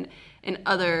 But then in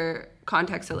other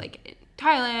contexts, so like in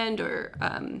Thailand or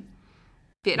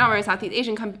Vietnam or Southeast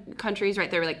Asian countries,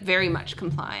 right, they're like very much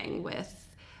complying with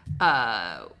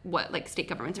what like state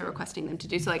governments are requesting them to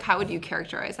do. So like, how would you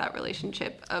characterize that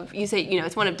relationship of, you say, you know,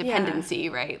 it's one of dependency,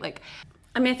 right? Like,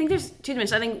 I mean, I think there's two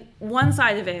dimensions. I think one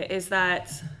side of it is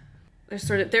that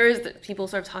people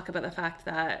sort of talk about the fact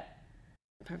that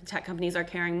tech companies are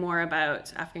caring more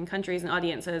about African countries and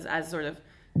audiences as sort of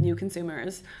new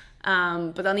consumers.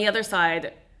 But on the other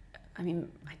side, I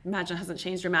mean, I imagine it hasn't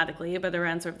changed dramatically, but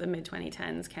around sort of the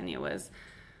mid-2010s, Kenya was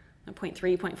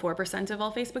 0.4% of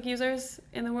all Facebook users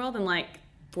in the world, and like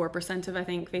 4% of, I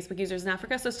think, Facebook users in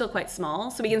Africa, so still quite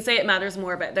small. So we can say it matters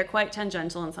more, but they're quite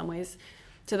tangential in some ways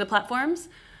to the platforms.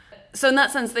 So in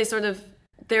that sense,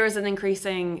 there is an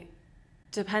increasing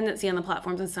dependency on the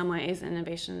platforms in some ways, and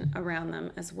innovation around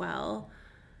them as well.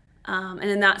 And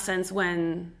in that sense,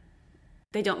 when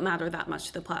they don't matter that much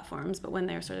to the platforms, but when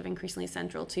they're sort of increasingly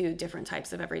central to different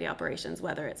types of everyday operations,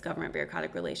 whether it's government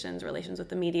bureaucratic relations with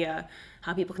the media,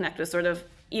 how people connect with sort of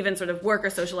even sort of work or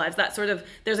social lives, that sort of,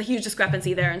 there's a huge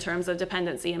discrepancy there in terms of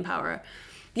dependency and power.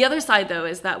 The other side, though,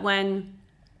 is that I'm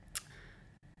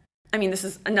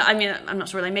not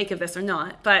sure what I make of this or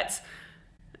not, but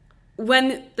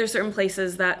when there's certain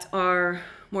places that are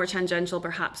more tangential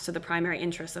perhaps to the primary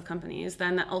interests of companies,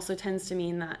 then that also tends to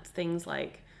mean that things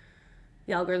like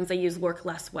the algorithms they use work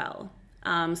less well.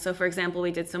 So for example, I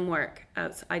did some work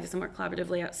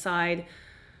collaboratively outside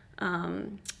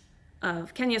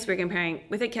of Kenya. So we're comparing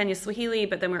with Kenya Swahili,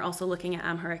 but then we're also looking at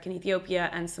Amharic in Ethiopia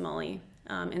and Somali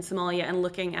in Somalia, and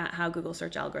looking at how Google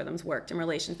search algorithms worked in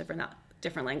relation to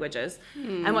different languages.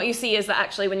 And what you see is that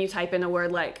actually when you type in a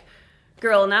word like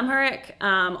girl in Amharic,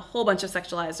 a whole bunch of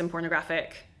sexualized and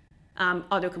pornographic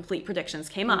autocomplete predictions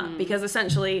came up, because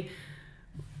essentially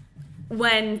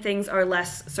when things are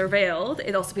less surveilled,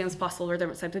 it also becomes possible for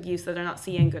different types of use that are not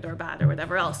seeing good or bad or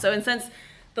whatever else. So in a sense,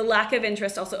 the lack of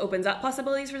interest also opens up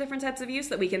possibilities for different types of use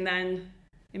that we can then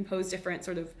impose different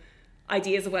sort of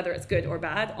ideas of whether it's good or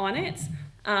bad on it.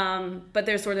 But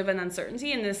there's sort of an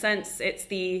uncertainty. In a sense, it's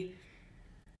the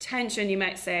tension, you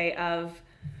might say, of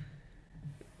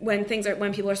when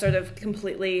people are sort of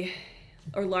completely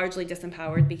or largely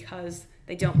disempowered because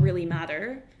they don't really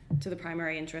matter to the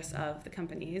primary interests of the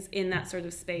companies. In that sort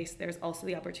of space, there's also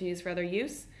the opportunities for other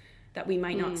use. that we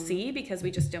might not see because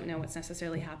we just don't know what's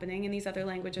necessarily happening in these other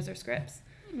languages or scripts.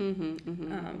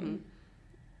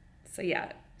 So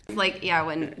yeah. Like, yeah,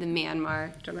 when the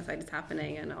Myanmar genocide is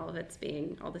happening and all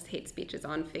this hate speech is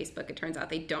on Facebook, it turns out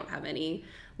they don't have any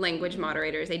language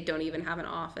moderators. They don't even have an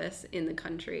office in the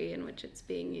country in which it's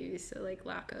being used. So, like,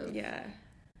 lack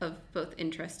of both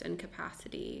interest and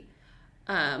capacity.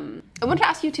 I wanted to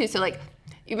ask you, too, so, like,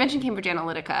 you mentioned Cambridge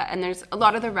Analytica, and there's a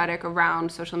lot of the rhetoric around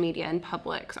social media and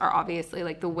publics are obviously,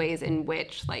 like, the ways in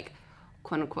which, like,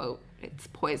 quote-unquote, it's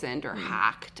poisoned or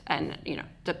hacked, and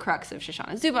the crux of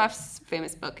Shoshana Zuboff's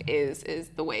famous book is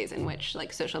the ways in which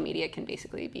like social media can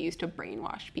basically be used to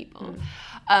brainwash people.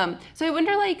 So I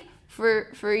wonder, like,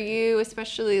 for you,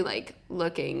 especially like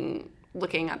looking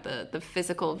at the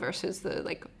physical versus the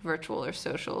like virtual or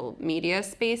social media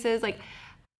spaces, like,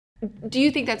 do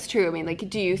you think that's true? I mean, like,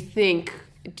 do you think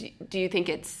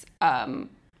it's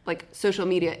like social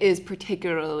media is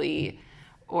particularly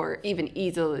or even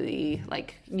easily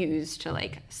like used to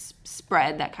like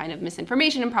spread that kind of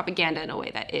misinformation and propaganda in a way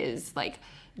that is like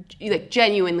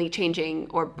genuinely changing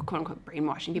or quote unquote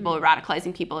brainwashing people or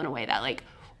radicalizing people in a way that like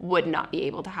would not be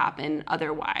able to happen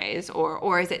otherwise,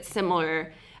 or is it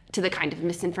similar to the kind of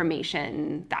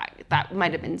misinformation that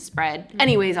might have been spread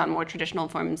anyways on more traditional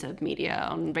forms of media,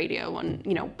 on radio, on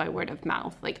by word of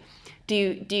mouth? Like, do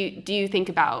you think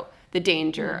about the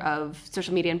danger of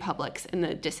social media and publics in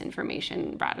the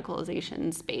disinformation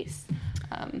radicalization space?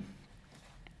 I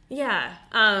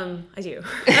do.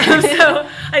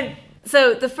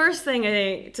 So the first thing I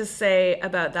think to say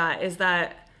about that is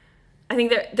that I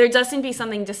think there does seem to be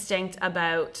something distinct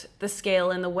about the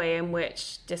scale and the way in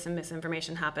which dis and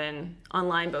misinformation happen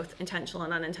online, both intentional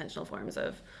and unintentional forms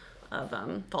of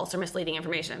false or misleading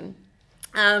information.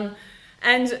 And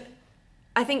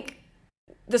I think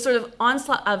the sort of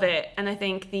onslaught of it, and I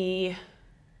think the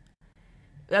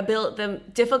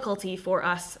difficulty for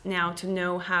us now to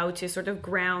know how to sort of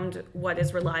ground what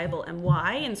is reliable and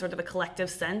why in sort of a collective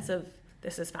sense of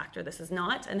this is fact or this is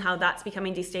not, and how that's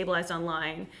becoming destabilized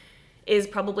online is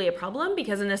probably a problem,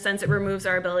 because in a sense it removes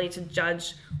our ability to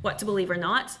judge what to believe or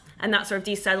not. And that sort of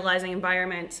destabilizing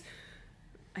environment,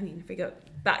 I mean, if we go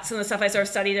back to some of the stuff I sort of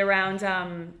studied around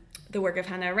the work of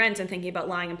Hannah Arendt and thinking about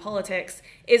lying in politics,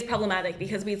 is problematic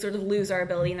because we sort of lose our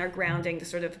ability and our grounding to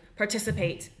sort of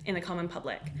participate in the common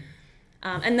public.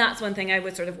 And that's one thing I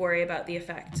would sort of worry about, the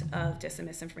effect of dis and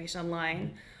misinformation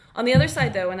online. On the other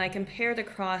side, though, when I compared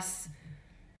across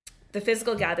the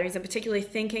physical gatherings, and particularly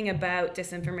thinking about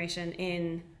disinformation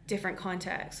in different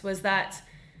contexts, was that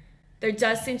there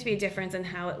does seem to be a difference in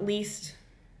how, at least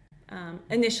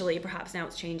initially, perhaps now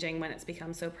it's changing when it's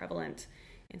become so prevalent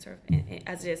in sort of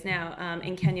as it is now,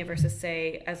 in Kenya versus,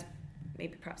 say, as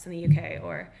maybe perhaps in the UK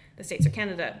or the States or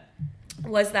Canada,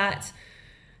 was that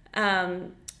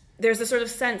there's a sort of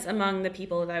sense among the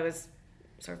people that I was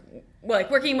sort of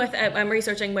working with, I'm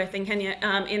researching with in Kenya,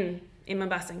 in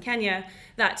Mombasa in Kenya,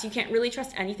 that you can't really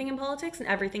trust anything in politics and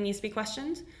everything needs to be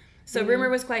questioned. So rumor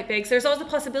was quite big. So there's always the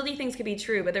possibility things could be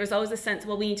true, but there was always a sense,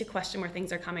 well, we need to question where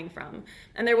things are coming from.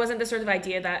 And there wasn't the sort of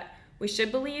idea that we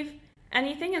should believe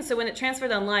anything. And so when it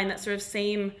transferred online, that sort of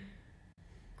same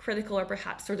critical or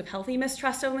perhaps sort of healthy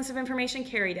mistrust of information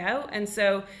carried out. And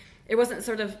so it wasn't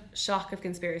sort of shock of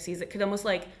conspiracies. It could almost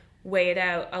like weigh it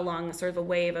out along sort of a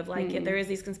wave of like, there is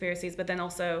these conspiracies, but then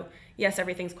also, yes,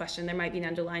 everything's questioned. There might be an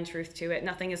underlying truth to it.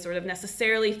 Nothing is sort of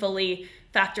necessarily fully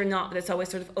fact or not, but it's always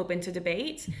sort of open to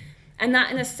debate. And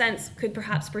that, in a sense, could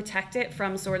perhaps protect it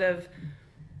from sort of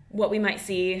what we might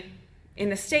see in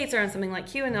the States around something like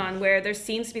QAnon, where there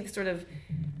seems to be this sort of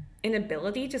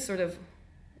inability to sort of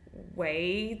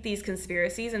weigh these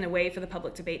conspiracies in a way for the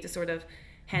public debate to sort of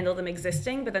handle them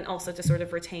existing, but then also to sort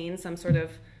of retain some sort of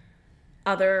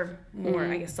other more,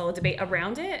 I guess, solid debate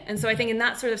around it. And so I think in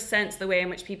that sort of sense, the way in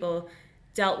which people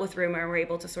dealt with rumor and were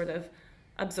able to sort of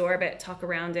absorb it, talk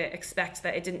around it, expect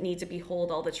that it didn't need to behold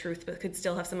all the truth, but could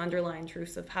still have some underlying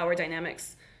truths of power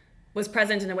dynamics, was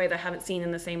present in a way that I haven't seen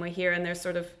in the same way here. And there's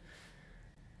sort of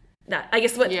that, I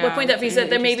guess what point out for you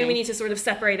said that maybe we need to sort of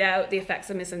separate out the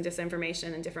effects of mis and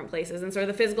disinformation in different places, and sort of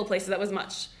the physical places that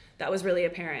was really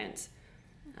apparent.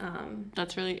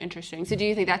 That's really interesting. So do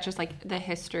you think that's just like the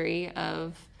history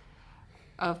of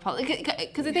politics?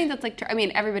 Because I think that's like, I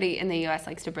mean, everybody in the U.S.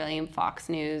 likes to blame Fox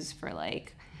News for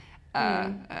like,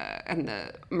 and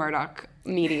the Murdoch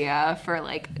media for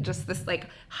like just this like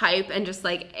hype and just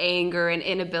like anger and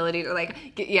inability to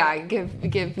like,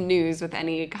 give news with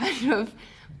any kind of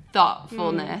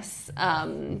thoughtfulness.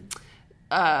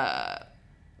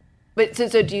 But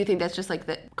so do you think that's just like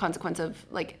the consequence of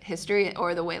like history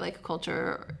or the way like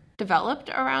culture developed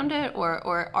around it,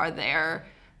 or are there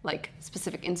like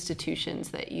specific institutions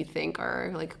that you think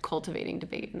are like cultivating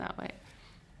debate in that way?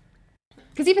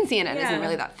 Because even CNN isn't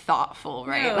really that thoughtful,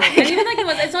 right? No. Like, and even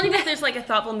it's not even if there's like a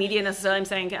thoughtful media necessarily. I'm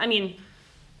saying, I mean,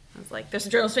 it's like there's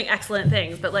journalists doing excellent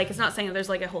things, but like it's not saying that there's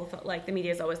like a whole like the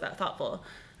media is always that thoughtful.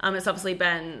 It's obviously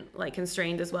been like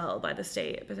constrained as well by the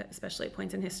state, especially at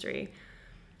points in history.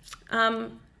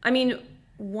 I mean,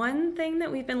 one thing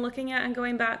that we've been looking at and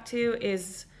going back to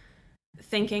is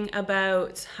thinking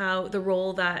about how the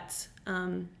role that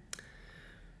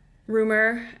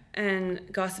rumor and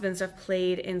gossip and stuff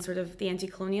played in sort of the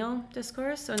anti-colonial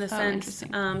discourse. So in a sense,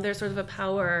 there's sort of a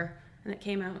power, and it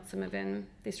came out some of in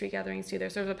these street gatherings too,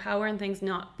 there's sort of a power in things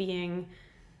not being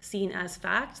seen as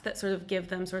fact that sort of give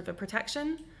them sort of a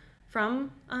protection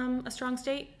from a strong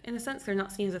state. In a sense, they're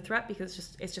not seen as a threat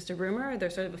because it's just a rumor.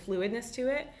 There's sort of a fluidness to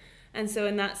it. And so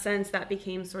in that sense, that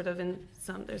became sort of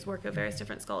there's work of various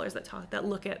different scholars that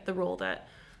look at the role that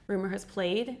rumor has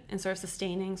played in sort of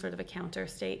sustaining sort of a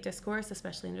counter-state discourse,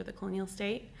 especially under the colonial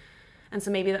state. And so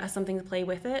maybe that has something to play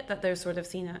with it, that there's sort of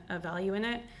seen a value in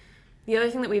it. The other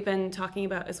thing that we've been talking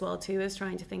about as well, too, is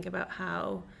trying to think about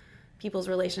how people's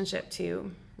relationship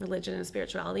to religion and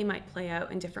spirituality might play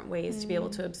out in different ways to be able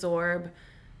to absorb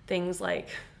things like,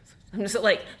 I'm just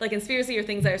like conspiracy or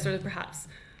things that are sort of perhaps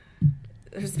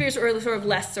spiritual or sort of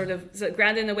less sort of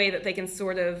grounded in a way that they can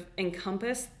sort of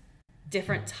encompass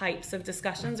different types of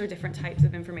discussions or different types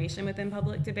of information within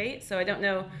public debate. So I don't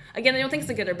know, again, I don't think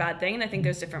it's a good or bad thing, and I think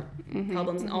there's different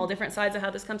problems on all different sides of how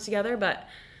this comes together, but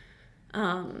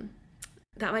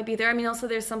that might be there. I mean, also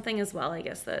there's something as well, I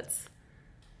guess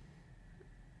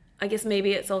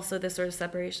maybe it's also this sort of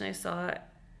separation I saw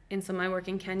in some of my work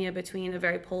in Kenya between a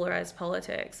very polarized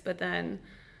politics, but then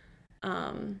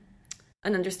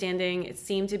an understanding, it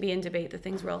seemed to be in debate that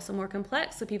things were also more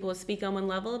complex, so people would speak on one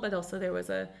level, but also there was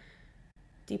a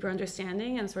deeper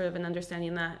understanding and sort of an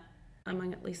understanding that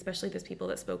among at least especially those people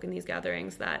that spoke in these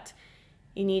gatherings that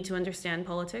you need to understand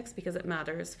politics because it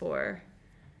matters for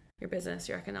your business,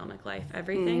 your economic life,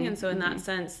 everything. And so in that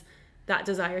sense, that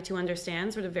desire to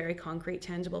understand sort of very concrete,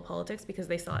 tangible politics because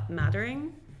they saw it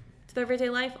mattering to their everyday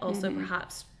life also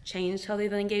perhaps changed how they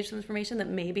then engaged with information that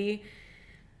maybe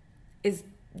is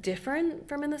different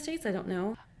from in the States. I don't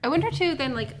know. I wonder too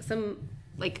then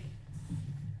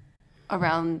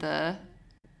around the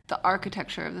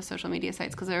architecture of the social media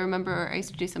sites, because I remember I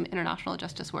used to do some international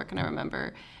justice work, and I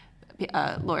remember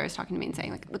lawyers talking to me and saying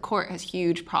like the court has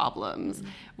huge problems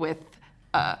with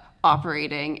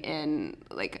operating in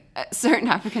like certain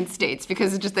African states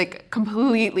because it's just like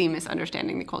completely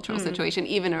misunderstanding the cultural situation,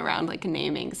 even around like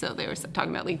naming. So they were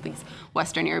talking about like these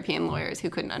Western European lawyers who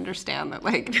couldn't understand that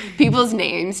like people's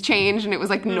names changed and it was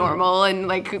like normal and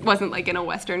like it wasn't like in a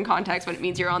Western context when it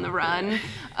means you're on the run.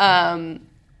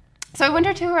 So I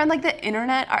wonder too around like the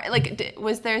internet, like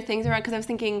was there things around, because I was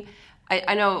thinking,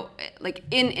 I know like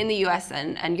in the US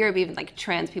and Europe, even like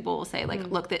trans people will say like,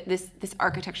 look, this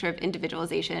architecture of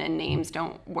individualization and names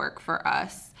don't work for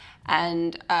us.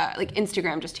 And like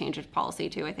Instagram just changed its policy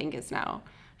too, I think is now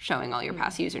showing all your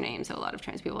past usernames. So a lot of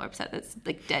trans people are upset that's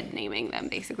like dead naming them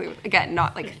basically. Again,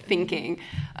 not like thinking,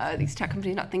 these tech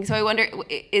companies not thinking. So I wonder,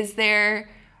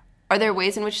 are there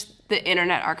ways in which the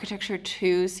internet architecture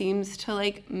too seems to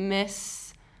like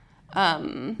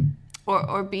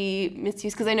or be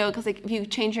misused? Because I know, because like if you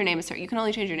change your name you can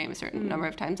only change your name a certain number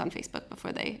of times on Facebook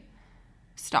before they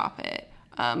stop it.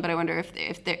 But I wonder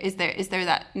if there is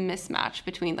that mismatch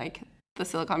between like the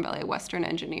Silicon Valley Western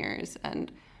engineers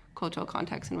and cultural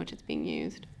context in which it's being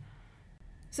used.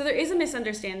 So there is a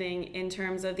misunderstanding in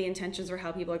terms of the intentions for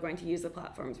how people are going to use the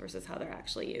platforms versus how they're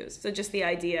actually used. So just the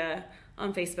idea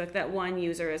on Facebook that one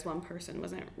user is one person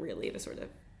wasn't really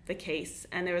the case.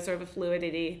 And there was sort of a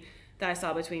fluidity that I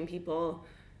saw between people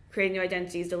creating new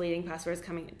identities, deleting passwords,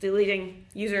 deleting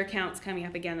user accounts, coming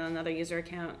up again on another user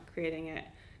account,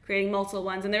 creating multiple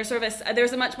ones. And there's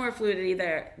a much more fluidity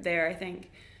there, I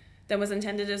think, than was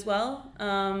intended as well.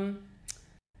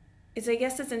 I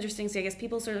guess it's interesting. So I guess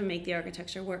people sort of make the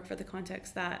architecture work for the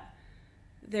context that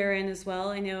they're in as well.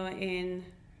 I know in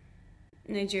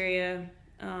Nigeria,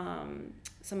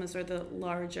 some of sort of the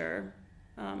larger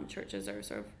churches or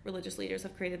sort of religious leaders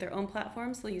have created their own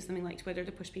platforms. They'll use something like Twitter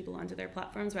to push people onto their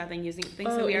platforms rather than using things.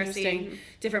 So we are seeing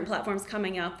different platforms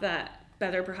coming up that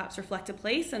better perhaps reflect a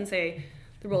place, and say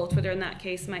the role of Twitter in that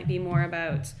case might be more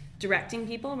about directing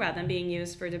people rather than being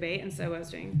used for debate. And so I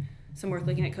was doing some work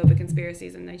looking at COVID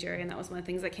conspiracies in Nigeria, and that was one of the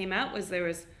things that came out was there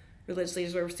was religious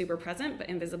leaders who were super present but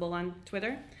invisible on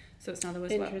Twitter. So it's not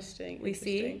always what we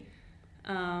see.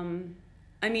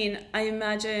 I mean, I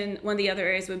imagine one of the other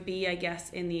areas would be, I guess,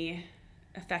 in the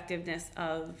effectiveness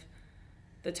of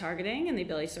the targeting and the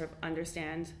ability to sort of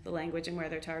understand the language and where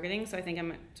they're targeting. So I think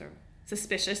I'm sort of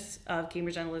suspicious of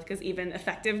Cambridge Analytica's even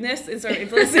effectiveness in sort of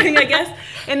influencing, I guess,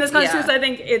 in this context. Yeah. So I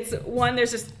think it's one,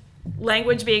 there's just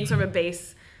language being sort of a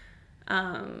base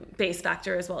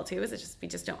factor as well too. Is it just we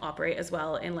just don't operate as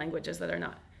well in languages that are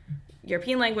not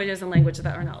European languages and languages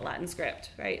that are not Latin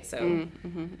script, right? So,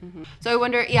 So I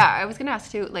wonder. Yeah, I was going to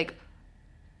ask too. Like,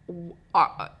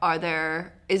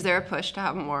 is there a push to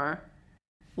have more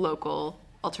local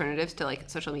alternatives to like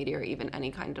social media or even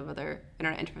any kind of other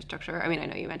internet infrastructure? I mean, I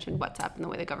know you mentioned WhatsApp and the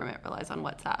way the government relies on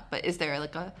WhatsApp, but is there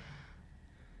like a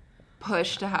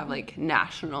push to have like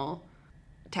national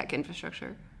tech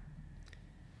infrastructure?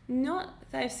 Not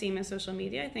that I've seen with social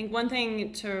media. I think one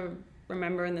thing to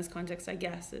remember in this context, I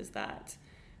guess, is that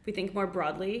if we think more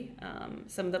broadly,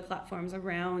 some of the platforms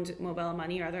around mobile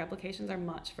money or other applications are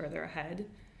much further ahead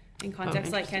in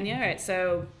contexts like Kenya, right?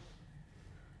 So,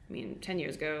 I mean, 10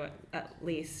 years ago, at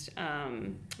least,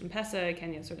 M-Pesa,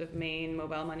 Kenya's sort of main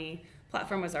mobile money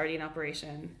platform, was already in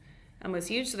operation and was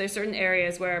huge. So there's certain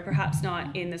areas where perhaps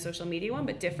not in the social media one,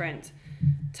 but different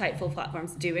typeful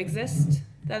platforms do exist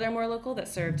that are more local, that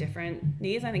serve different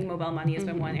needs. I think mobile money has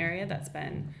been one area that's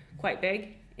been quite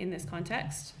big in this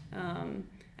context, and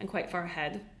quite far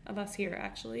ahead of us here,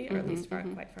 actually, or at least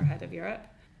quite far ahead of Europe.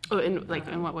 Oh, in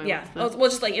what way? Yeah, well,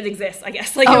 just like it exists, I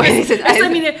guess. Like, it exists. I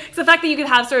mean, it's the fact that you could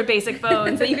have sort of basic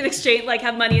phones that you could exchange, like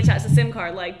have money attached to SIM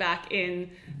card, like back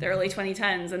in the early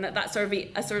 2010s, and that's sort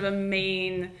of a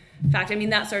main factor. I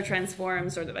mean, that sort of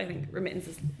transforms sort of, I think,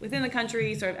 remittances within the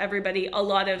country. Sort of everybody, a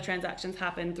lot of transactions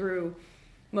happen through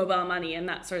mobile money, and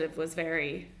that sort of was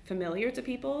very familiar to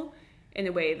people in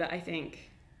a way that I think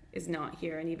is not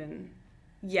here, and even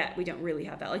yet we don't really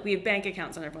have that. Like, we have bank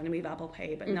accounts on our phone and we have Apple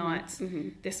Pay, but not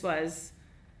this was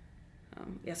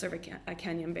sort of a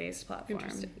Kenyan based platform.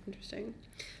 Interesting.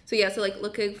 So like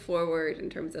looking forward in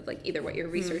terms of like either what you're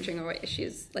researching or what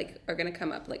issues like are going to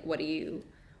come up, like what are you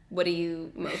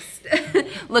most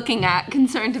looking at,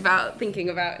 concerned about, thinking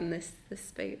about in this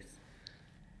space?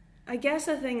 I guess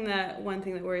one thing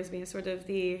that worries me is sort of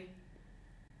the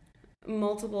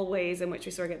multiple ways in which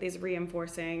we sort of get these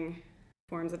reinforcing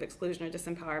forms of exclusion or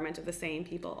disempowerment of the same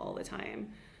people all the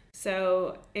time.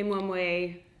 So in one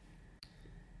way,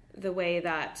 the way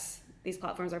that these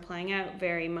platforms are playing out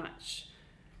very much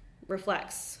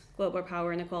reflects global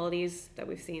power inequalities that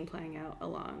we've seen playing out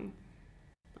along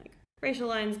like racial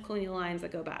lines, colonial lines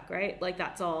that go back, right? Like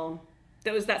that's not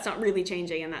really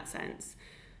changing in that sense.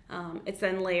 It's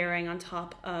then layering on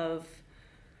top of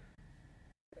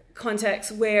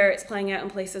context where it's playing out in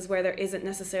places where there isn't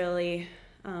necessarily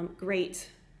great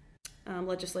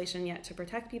legislation yet to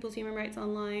protect people's human rights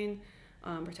online,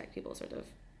 protect people's sort of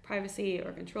privacy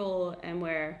or control, and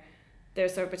where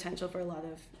there's sort of potential for a lot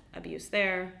of abuse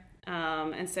there.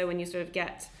 And so when you sort of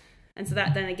so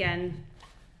that then again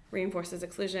reinforces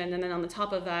exclusion. And then on the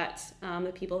top of that,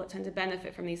 the people that tend to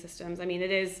benefit from these systems, I mean,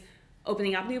 it is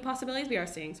opening up new possibilities. We are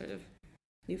seeing sort of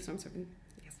new forms of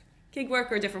gig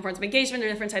work or different forms of engagement or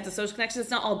different types of social connections.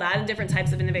 It's not all bad and different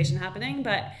types of innovation happening,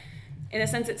 but in a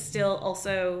sense it still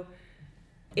also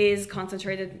is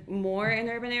concentrated more in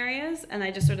urban areas. And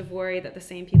I just sort of worry that the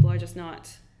same people are just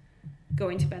not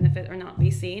going to benefit or not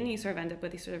be seen. You sort of end up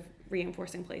with these sort of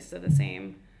reinforcing places of the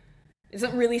same. It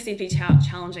doesn't really seem to be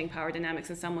challenging power dynamics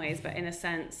in some ways, but in a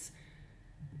sense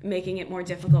making it more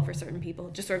difficult for certain people,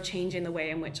 just sort of changing the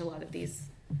way in which a lot of these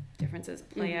differences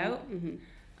play out.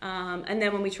 And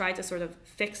then when we try to sort of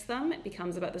fix them, it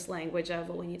becomes about this language of,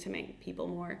 well, we need to make people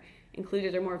more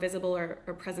included or more visible or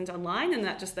present online, and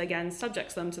that just, again,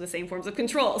 subjects them to the same forms of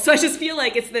control. So I just feel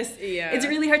like it's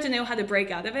really hard to know how to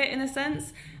break out of it in a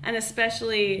sense, and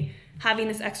especially having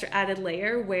this extra added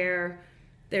layer where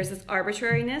there's this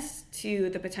arbitrariness to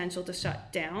the potential to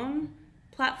shut down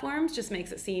platforms just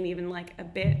makes it seem even like a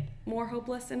bit more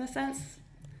hopeless in a sense,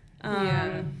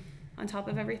 on top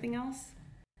of everything else.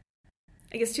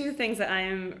 I guess two things that I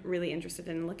am really interested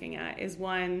in looking at is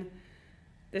one,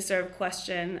 this sort of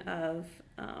question of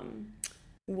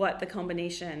what the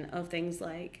combination of things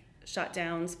like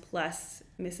shutdowns plus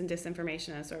mis and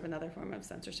disinformation as sort of another form of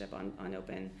censorship on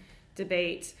open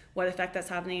debate, what effect that's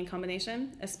having in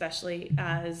combination, especially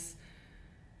as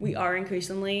we are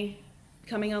increasingly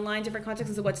coming online different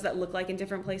contexts. So what does that look like in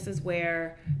different places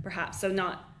where perhaps, so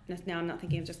not, now I'm not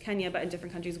thinking of just Kenya, but in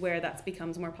different countries where that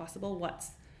becomes more possible,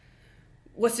 what's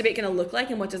debate going to look like,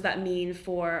 and what does that mean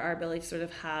for our ability to sort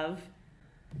of have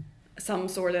some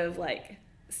sort of like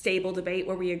stable debate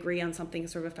where we agree on something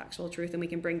sort of a factual truth and we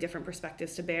can bring different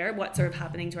perspectives to bear? What's sort of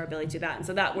happening to our ability to do that? And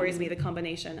so that worries me, the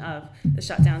combination of the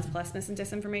shutdowns plus mis and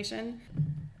disinformation.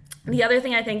 The other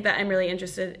thing I think that I'm really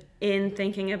interested in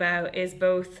thinking about is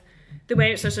both the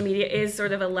way social media is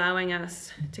sort of allowing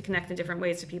us to connect in different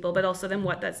ways to people, but also then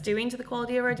what that's doing to the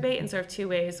quality of our debate in sort of two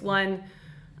ways. One,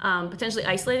 potentially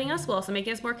isolating us while also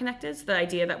making us more connected. So the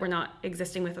idea that we're not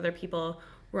existing with other people,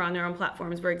 we're on our own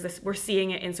platforms, we're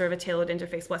seeing it in sort of a tailored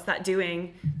interface. What's that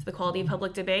doing to the quality of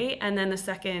public debate? And then the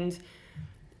second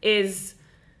is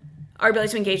our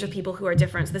ability to engage with people who are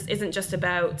different. So this isn't just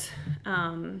about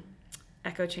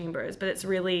echo chambers, but it's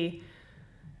really,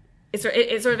 it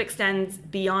sort of extends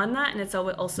beyond that, and it's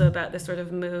also about this sort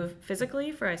of move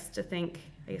physically for us to think,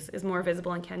 I guess, is more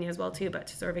visible in Kenya as well too, but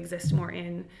to sort of exist more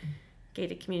in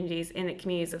gated communities, in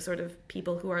communities of sort of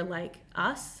people who are like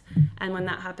us. And when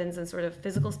that happens in sort of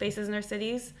physical spaces in our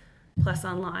cities, plus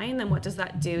online, then what does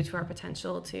that do to our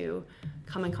potential to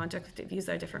come in contact with views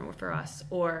that are different for us,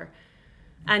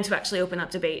 and to actually open up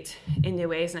debate in new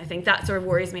ways? And I think that sort of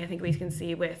worries me. I think we can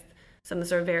see with some of the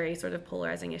sort of very sort of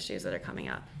polarizing issues that are coming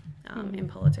up in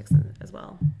politics as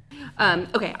well.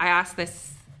 Okay, I asked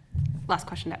this last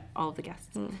question to all of the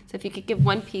guests. So if you could give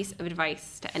one piece of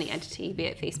advice to any entity, be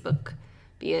it Facebook,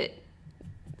 be it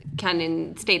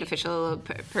Kenyan state official,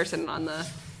 person on the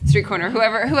street corner,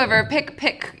 whoever, pick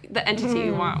the entity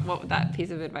you want, what would that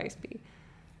piece of advice be?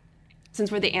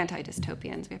 Since we're the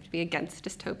anti-dystopians, we have to be against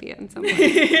dystopia in some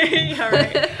way. Yeah,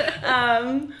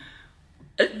 right.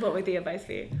 What would the advice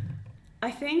be? I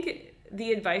think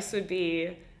the advice would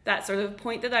be that sort of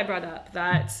point that I brought up,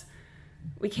 that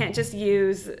we can't just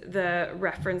use the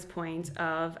reference point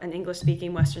of an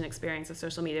English-speaking Western experience of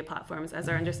social media platforms as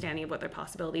our understanding of what their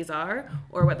possibilities are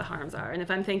or what the harms are. And if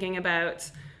I'm thinking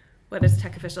about whether it's a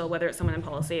tech official, whether it's someone in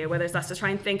policy, or whether it's us to try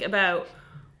and think about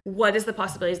what is the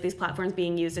possibilities of these platforms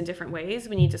being used in different ways,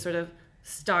 we need to sort of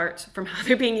start from how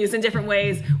they're being used in different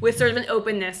ways with sort of an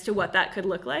openness to what that could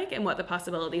look like and what the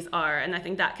possibilities are. And I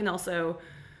think that can also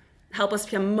help us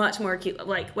become much more acute,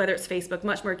 like whether it's Facebook,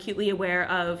 much more acutely aware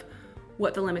of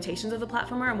what the limitations of the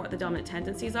platform are and what the dominant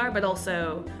tendencies are, but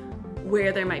also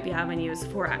where there might be avenues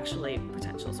for actually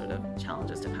potential sort of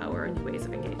challenges to power and new ways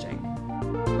of engaging.